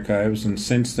church archives, and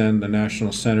since then the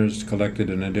National Centre's collected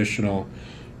an additional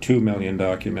 2 million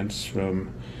documents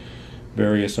from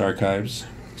various archives.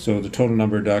 So the total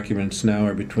number of documents now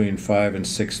are between 5 and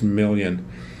 6 million.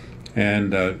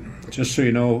 And just so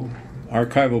you know,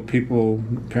 archival people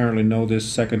apparently know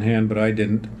this secondhand, but I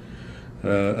didn't.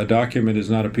 A document is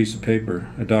not a piece of paper.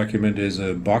 A document is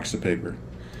a box of paper.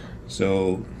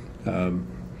 So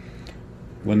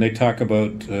when they talk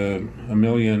about 1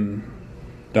 million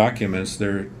documents,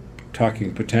 they're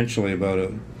talking potentially about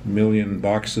 1 million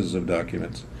boxes of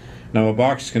documents. Now, a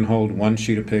box can hold one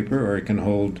sheet of paper, or it can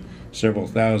hold several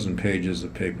thousand pages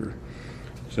of paper.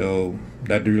 So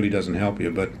that really doesn't help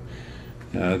you, but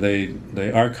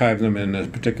they archive them in a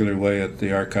particular way at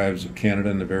the Archives of Canada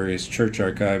and the various church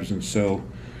archives, and so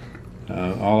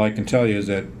all I can tell you is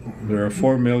that there are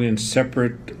 4 million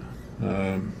separate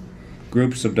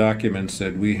groups of documents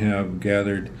that we have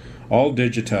gathered, all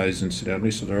digitized incidentally,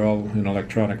 so they're all in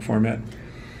electronic format,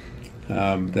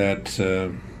 that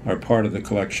are part of the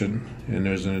collection, and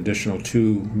there's an additional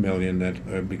 2 million that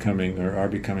are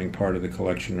becoming part of the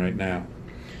collection right now.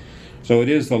 So it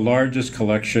is the largest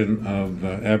collection of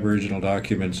Aboriginal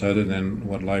documents other than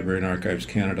what Library and Archives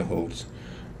Canada holds,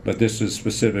 but this is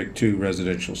specific to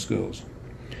residential schools.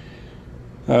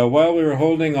 While we were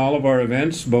holding all of our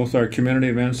events, both our community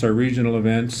events, our regional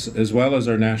events, as well as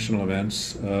our national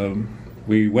events,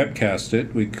 we webcast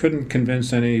it. We couldn't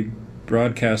convince any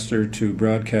broadcaster to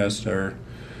broadcast our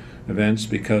events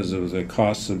because of the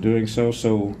costs of doing so.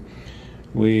 So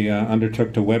we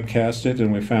undertook to webcast it,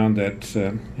 and we found that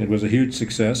it was a huge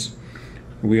success.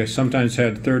 We sometimes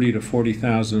had 30 to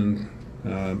 40,000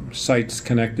 sites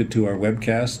connected to our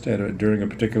webcast during a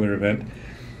particular event,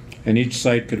 and each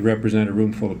site could represent a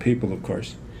room full of people, of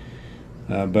course.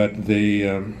 But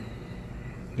the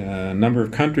number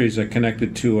of countries that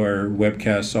connected to our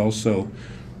webcasts also,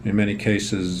 in many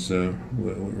cases,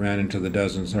 ran into the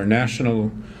dozens. Our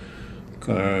national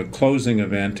closing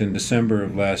event in December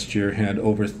of last year had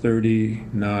over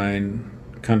 39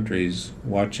 countries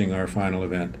watching our final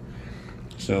event.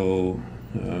 So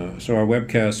our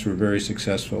webcasts were very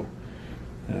successful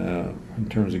in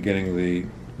terms of getting the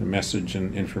message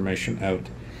and information out.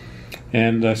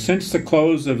 And since the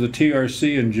close of the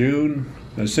TRC in June,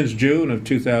 since June of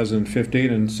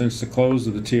 2015, and since the close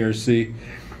of the TRC,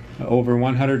 over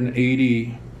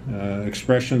 180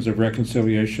 expressions of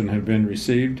reconciliation have been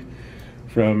received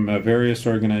from various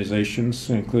organizations,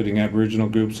 including Aboriginal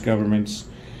groups, governments,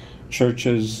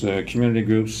 churches, community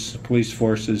groups, police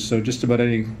forces. So just about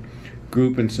any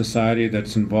group in society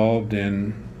that's involved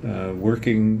in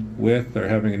working with or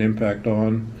having an impact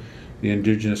on the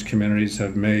Indigenous communities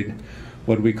have made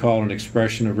what we call an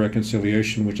expression of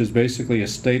reconciliation, which is basically a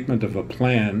statement of a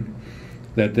plan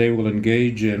that they will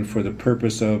engage in for the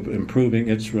purpose of improving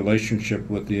its relationship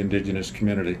with the Indigenous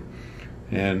community.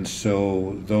 And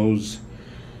so those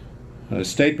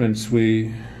statements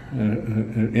we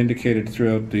indicated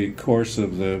throughout the course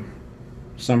of the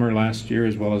summer last year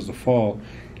as well as the fall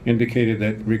indicated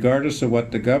that regardless of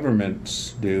what the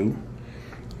governments do,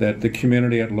 that the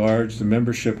community at large, the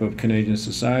membership of Canadian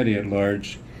society at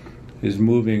large, is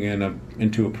moving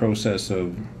into a process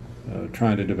of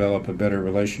trying to develop a better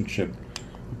relationship,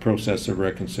 a process of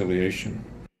reconciliation.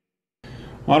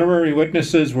 Honorary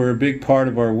witnesses were a big part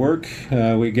of our work.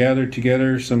 We gathered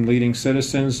together some leading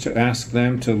citizens to ask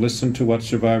them to listen to what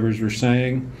survivors were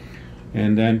saying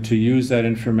and then to use that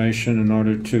information in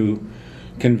order to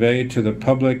convey to the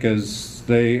public, as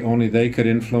only they could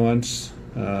influence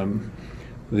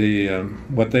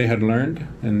what they had learned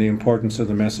and the importance of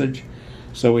the message.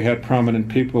 So we had prominent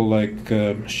people like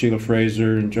Sheila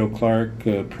Fraser and Joe Clark,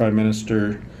 Prime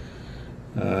Minister,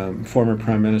 former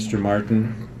Prime Minister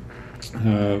Martin,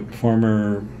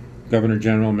 former Governor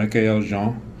General Michael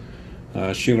Jean,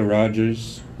 Sheila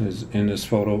Rogers is in this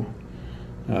photo,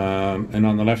 and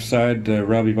on the left side,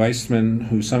 Robbie Weissman,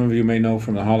 who some of you may know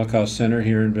from the Holocaust Center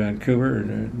here in Vancouver,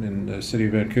 in the city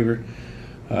of Vancouver,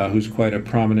 who's quite a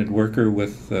prominent worker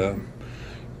with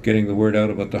getting the word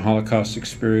out about the Holocaust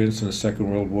experience in the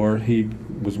Second World War. He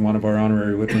was one of our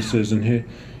honorary witnesses, and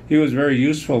he was very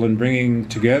useful in bringing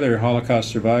together Holocaust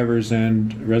survivors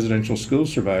and residential school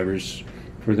survivors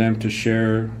for them to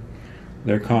share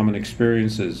their common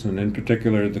experiences, and in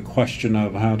particular the question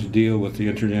of how to deal with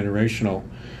the intergenerational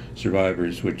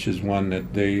survivors, which is one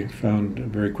that they found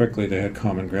very quickly they had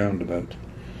common ground about.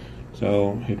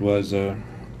 So it was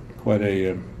quite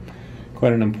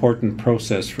an important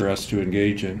process for us to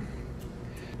engage in.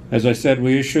 As I said,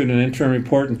 we issued an interim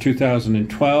report in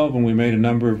 2012, and we made a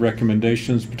number of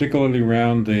recommendations, particularly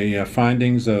around the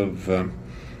findings of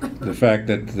the fact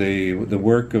that the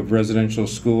work of residential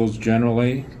schools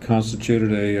generally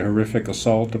constituted a horrific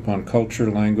assault upon culture,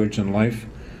 language, and life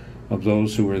of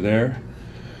those who were there,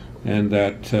 and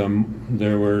that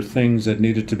there were things that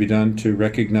needed to be done to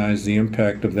recognize the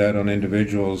impact of that on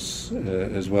individuals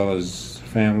as well as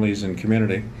families and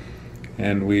community.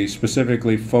 And we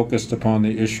specifically focused upon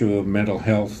the issue of mental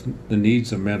health, the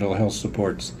needs of mental health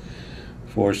supports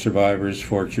for survivors,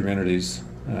 for communities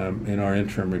in our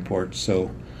interim report. So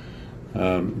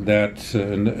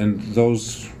and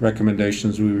those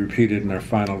recommendations we repeated in our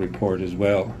final report as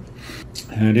well.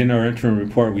 And in our interim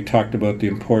report, we talked about the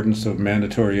importance of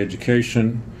mandatory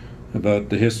education, about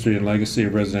the history and legacy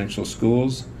of residential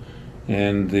schools,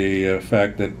 and the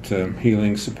fact that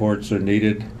healing supports are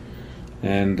needed,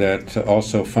 and that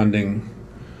also funding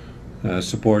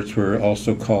supports were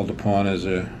also called upon as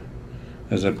an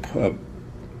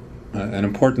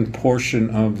important portion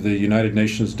of the United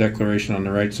Nations Declaration on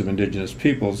the Rights of Indigenous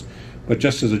Peoples, but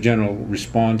just as a general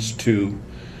response to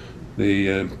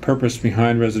the purpose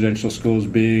behind residential schools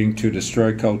being to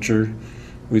destroy culture.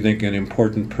 We think an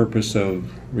important purpose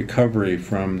of recovery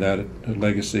from that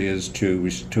legacy is to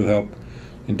help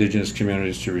Indigenous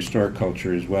communities to restore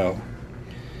culture as well.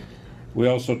 We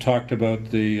also talked about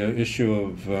the issue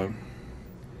of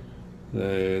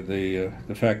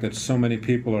the fact that so many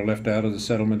people are left out of the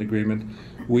settlement agreement.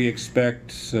 We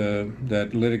expect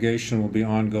that litigation will be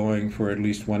ongoing for at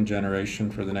least one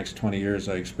generation. For the next 20 years,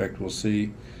 I expect we'll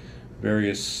see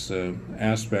various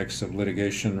aspects of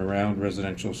litigation around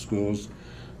residential schools,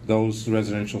 those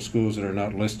residential schools that are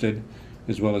not listed,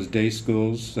 as well as day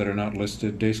schools that are not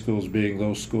listed, day schools being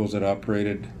those schools that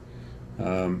operated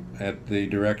at the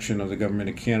direction of the Government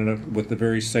of Canada with the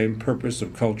very same purpose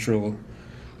of cultural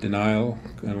denial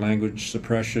and language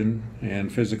suppression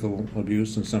and physical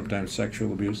abuse and sometimes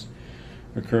sexual abuse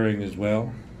occurring as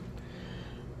well.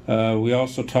 We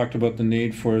also talked about the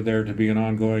need for there to be an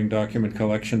ongoing document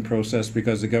collection process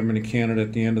because the Government of Canada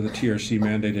at the end of the TRC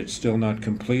mandate had still not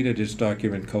completed its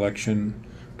document collection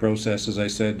process. As I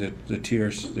said,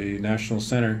 the National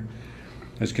Centre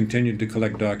has continued to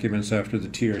collect documents after the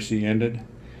TRC ended.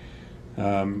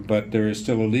 But there is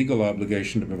still a legal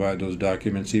obligation to provide those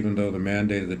documents even though the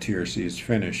mandate of the TRC is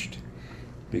finished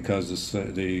because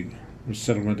the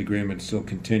settlement agreement still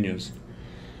continues.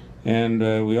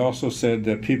 And we also said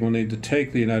that people need to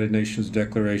take the United Nations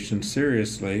Declaration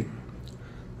seriously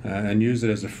and use it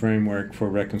as a framework for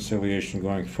reconciliation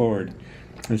going forward.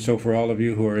 And so for all of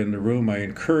you who are in the room, I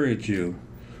encourage you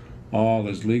all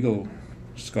as legal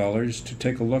scholars to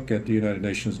take a look at the United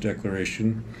Nations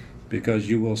Declaration because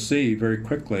you will see very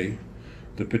quickly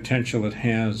the potential it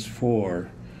has for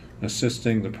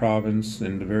assisting the province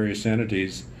and the various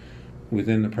entities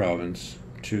within the province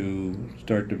to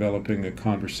start developing a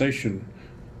conversation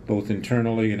both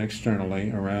internally and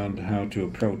externally around how to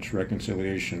approach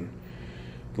reconciliation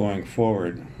going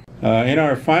forward. In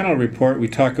our final report, we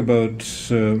talk about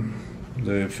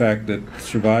the fact that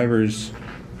survivors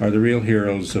are the real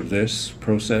heroes of this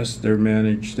process. They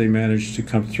managed to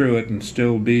come through it and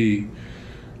still be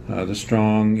the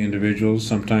strong individuals,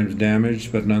 sometimes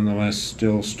damaged, but nonetheless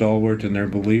still stalwart in their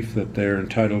belief that they're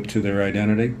entitled to their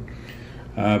identity.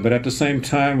 But at the same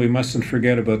time, we mustn't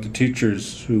forget about the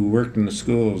teachers who worked in the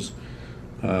schools,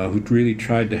 who really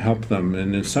tried to help them.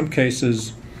 And in some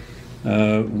cases,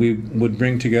 we would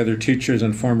bring together teachers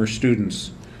and former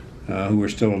students who were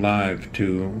still alive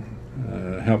to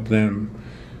help them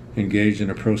engage in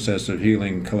a process of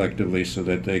healing collectively so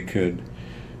that they could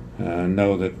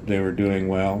know that they were doing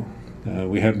well.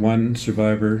 We had one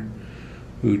survivor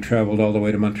who traveled all the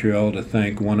way to Montreal to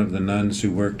thank one of the nuns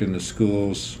who worked in the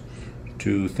schools,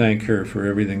 to thank her for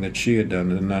everything that she had done.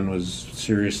 The nun was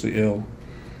seriously ill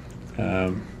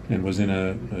and was in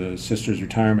a sister's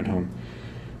retirement home.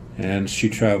 And she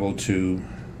traveled to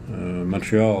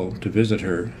Montreal to visit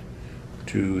her,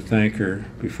 to thank her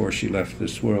before she left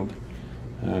this world.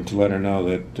 To let her know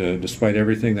that despite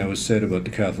everything that was said about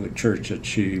the Catholic Church, that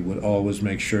she would always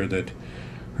make sure that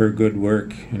her good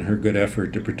work and her good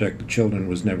effort to protect the children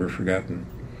was never forgotten.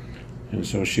 And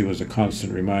so she was a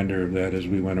constant reminder of that as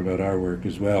we went about our work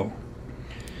as well.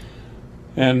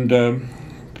 And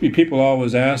people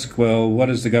always ask, well, what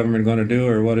is the government going to do,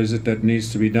 or what is it that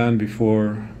needs to be done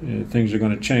before things are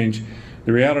going to change?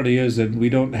 The reality is that we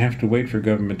don't have to wait for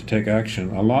government to take action.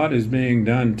 A lot is being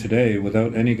done today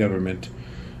without any government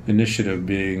initiative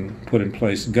being put in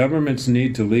place. Governments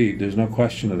need to lead, there's no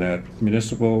question of that.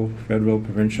 Municipal, federal,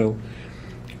 provincial,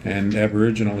 and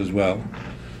Aboriginal as well.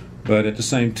 But at the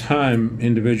same time,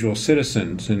 individual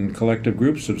citizens and collective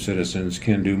groups of citizens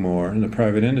can do more, and the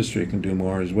private industry can do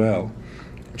more as well.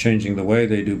 Changing the way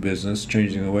they do business,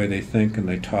 changing the way they think and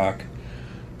they talk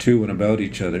to and about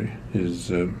each other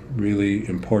is really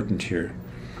important here.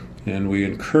 And we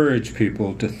encourage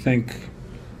people to think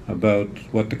about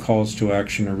what the calls to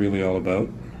action are really all about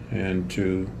and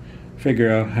to figure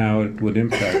out how it would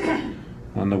impact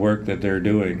on the work that they're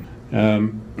doing.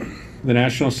 The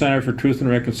National Centre for Truth and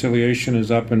Reconciliation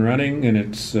is up and running, and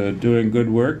it's doing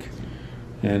good work.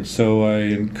 And so I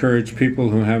encourage people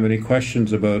who have any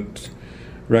questions about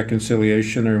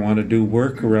reconciliation or want to do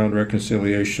work around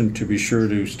reconciliation to be sure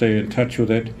to stay in touch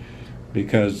with it,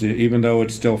 because even though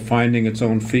it's still finding its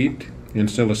own feet and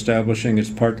still establishing its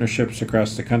partnerships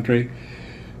across the country,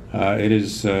 it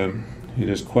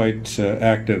is quite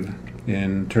active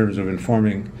in terms of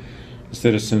informing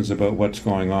citizens about what's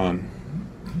going on.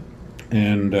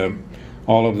 And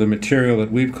all of the material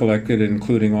that we've collected,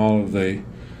 including all of the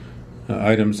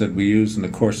items that we use in the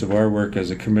course of our work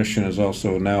as a commission, is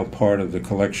also now part of the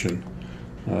collection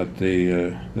at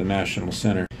the National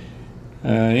Centre.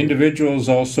 Individuals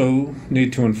also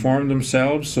need to inform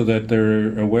themselves so that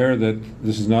they're aware that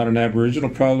this is not an Aboriginal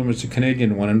problem, it's a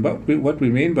Canadian one. And what we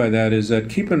mean by that is that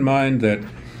keep in mind that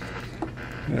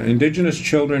Indigenous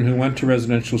children who went to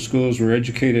residential schools were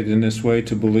educated in this way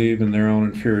to believe in their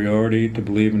own inferiority, to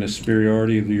believe in the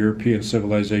superiority of the European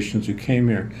civilizations who came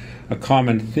here. A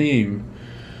common theme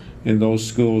in those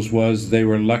schools was they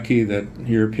were lucky that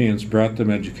Europeans brought them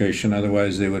education,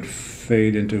 otherwise they would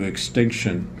fade into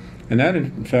extinction. And that,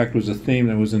 in fact, was a theme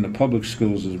that was in the public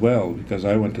schools as well, because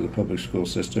I went to the public school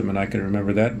system and I can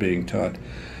remember that being taught.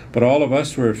 But all of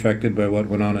us were affected by what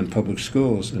went on in public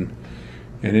schools. And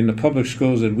in the public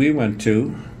schools that we went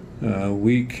to,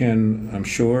 we can, I'm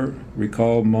sure,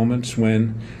 recall moments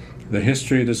when the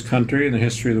history of this country and the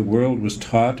history of the world was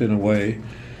taught in a way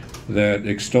that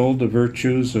extolled the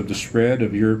virtues of the spread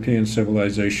of European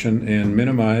civilization and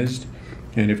minimized,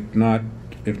 and if not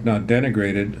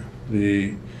denigrated,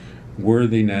 the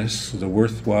worthiness, the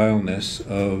worthwhileness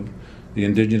of the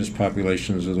indigenous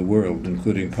populations of the world,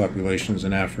 including populations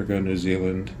in Africa, New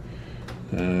Zealand,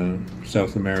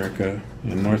 South America,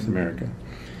 and North America.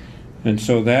 And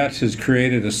so that has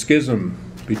created a schism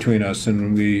between us,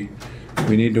 and we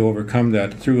need to overcome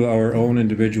that through our own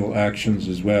individual actions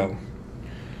as well.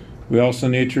 We also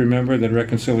need to remember that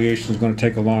reconciliation is going to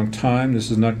take a long time.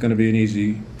 This is not going to be an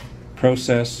easy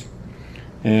process,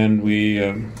 and we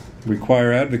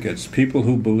require advocates, people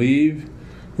who believe,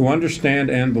 who understand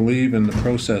and believe in the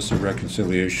process of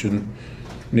reconciliation,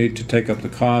 need to take up the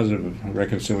cause of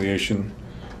reconciliation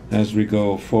as we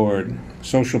go forward.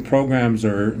 Social programs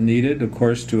are needed, of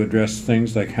course, to address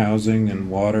things like housing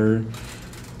and water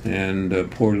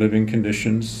and poor living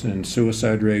conditions and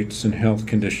suicide rates and health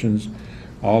conditions,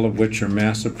 all of which are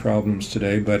massive problems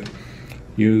today. But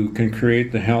you can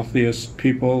create the healthiest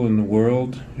people in the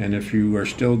world, and if you are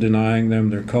still denying them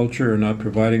their culture or not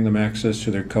providing them access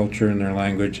to their culture and their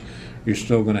language, you're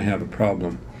still going to have a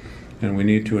problem. And we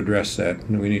need to address that,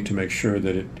 and we need to make sure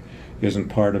that it isn't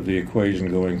part of the equation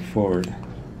going forward.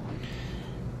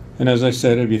 And as I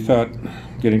said, if you thought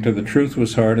getting to the truth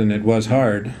was hard, and it was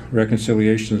hard,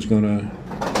 reconciliation is going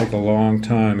to take a long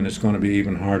time, and it's going to be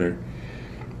even harder.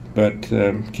 But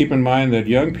keep in mind that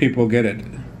young people get it.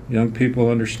 Young people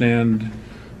understand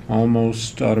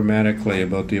almost automatically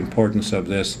about the importance of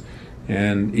this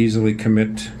and easily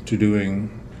commit to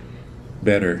doing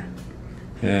better.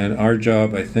 And our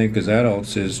job, I think, as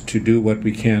adults is to do what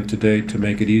we can today to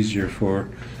make it easier for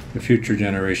the future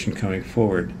generation coming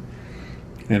forward.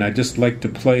 And I'd just like to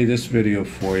play this video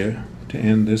for you to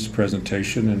end this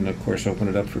presentation and, of course, open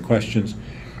it up for questions.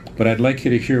 But I'd like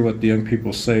you to hear what the young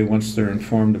people say once they're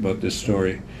informed about this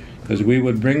story, because we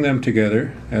would bring them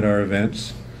together at our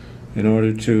events in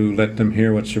order to let them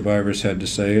hear what survivors had to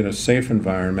say in a safe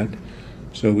environment,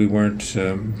 so we weren't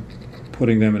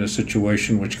putting them in a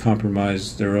situation which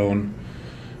compromised their own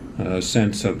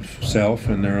sense of self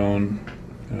and their own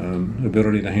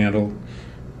ability to handle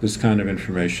this kind of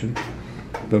information.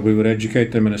 But we would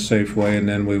educate them in a safe way, and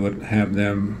then we would have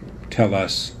them tell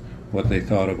us what they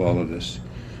thought of all of this.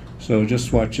 So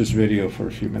just watch this video for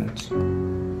a few minutes.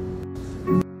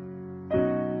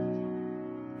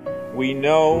 We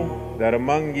know that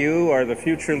among you are the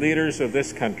future leaders of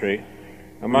this country.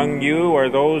 Among you are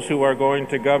those who are going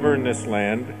to govern this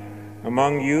land.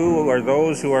 Among you are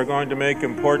those who are going to make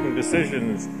important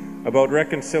decisions about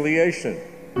reconciliation.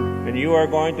 And you are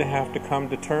going to have to come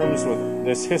to terms with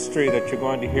this history that you're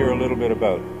going to hear a little bit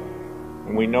about.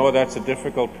 And we know that's a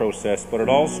difficult process, but it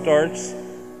all starts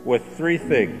with three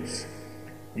things.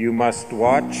 You must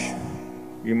watch,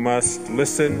 you must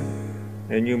listen,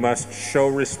 and you must show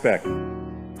respect.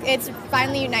 It's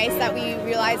finally nice that we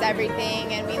realize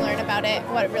everything and we learn about it,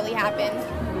 what really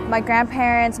happened. My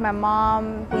grandparents, my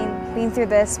mom, been through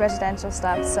this residential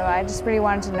stuff, so I just really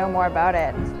wanted to know more about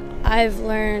it. I've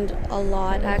learned a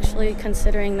lot, actually,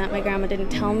 considering that my grandma didn't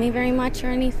tell me very much or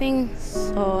anything.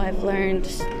 So I've learned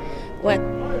what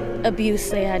abuse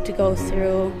they had to go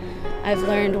through. I've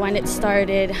learned when it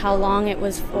started, how long it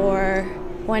was for,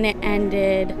 when it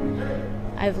ended.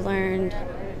 I've learned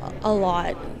a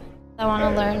lot. I want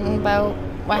to learn about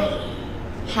what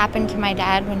happened to my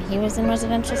dad when he was in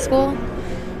residential school,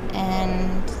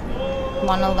 and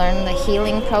want to learn the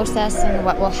healing process and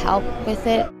what will help with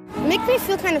it. It makes me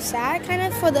feel kind of sad,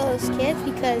 for those kids,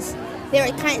 because they were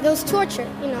it was torture.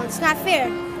 It's not fair.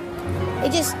 They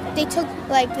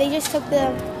just took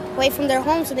them away from their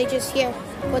homes, so they just go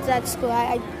to that school.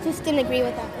 I just didn't agree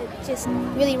with that. It's just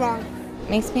really wrong. It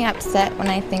makes me upset when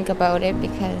I think about it,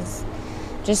 because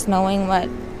just knowing what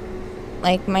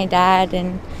my dad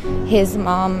and his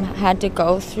mom had to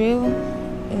go through,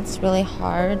 it's really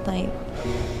hard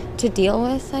to deal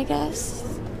with, I guess.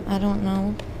 I don't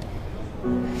know.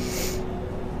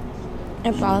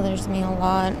 It bothers me a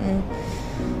lot, and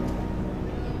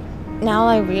now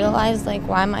I realize like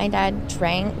why my dad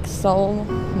drank so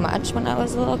much when I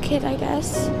was a little kid, I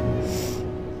guess.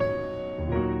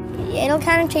 It'll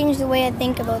kind of change the way I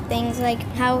think about things, like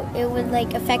how it would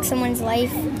like affect someone's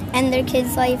life and their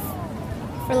kid's life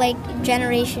for like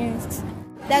generations.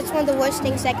 That's one of the worst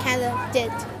things that Canada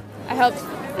did. I hope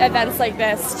events like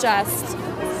this just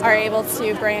are able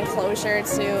to bring closure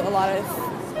to a lot of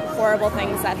horrible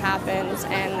things that happened,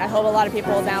 and I hope a lot of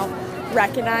people now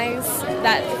recognize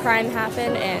that the crime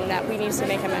happened and that we need to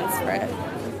make amends for it.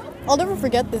 I'll never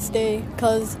forget this day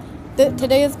because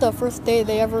today is the first day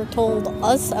they ever told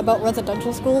us about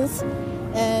residential schools,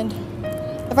 and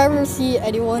if I ever see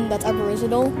anyone that's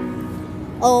Aboriginal,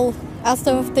 I'll ask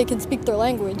them if they can speak their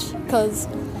language, because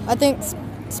I think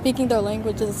speaking their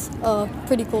language is a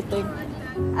pretty cool thing.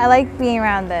 I like being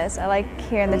around this. I like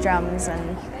hearing the drums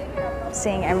and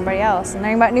seeing everybody else and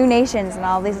learning about new nations and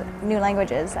all these new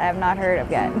languages I have not heard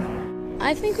of yet.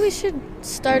 I think we should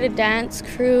start a dance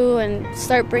crew and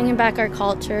start bringing back our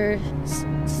culture,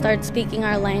 start speaking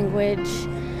our language,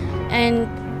 and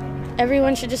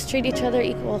everyone should just treat each other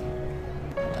equal.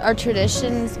 Our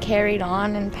traditions carried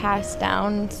on and passed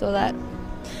down so that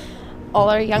all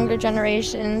our younger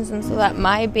generations, and so that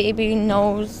my baby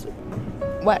knows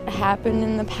what happened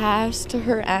in the past to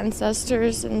her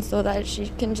ancestors, and so that she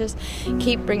can just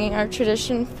keep bringing our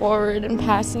tradition forward and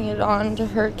passing it on to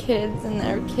her kids and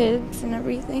their kids and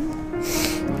everything.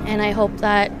 And I hope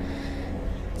that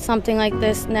something like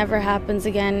this never happens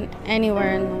again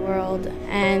anywhere in the world,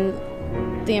 and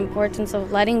the importance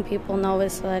of letting people know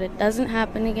is so that it doesn't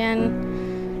happen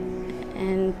again,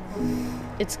 and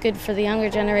it's good for the younger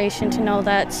generation to know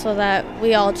that, so that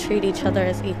we all treat each other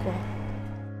as equal.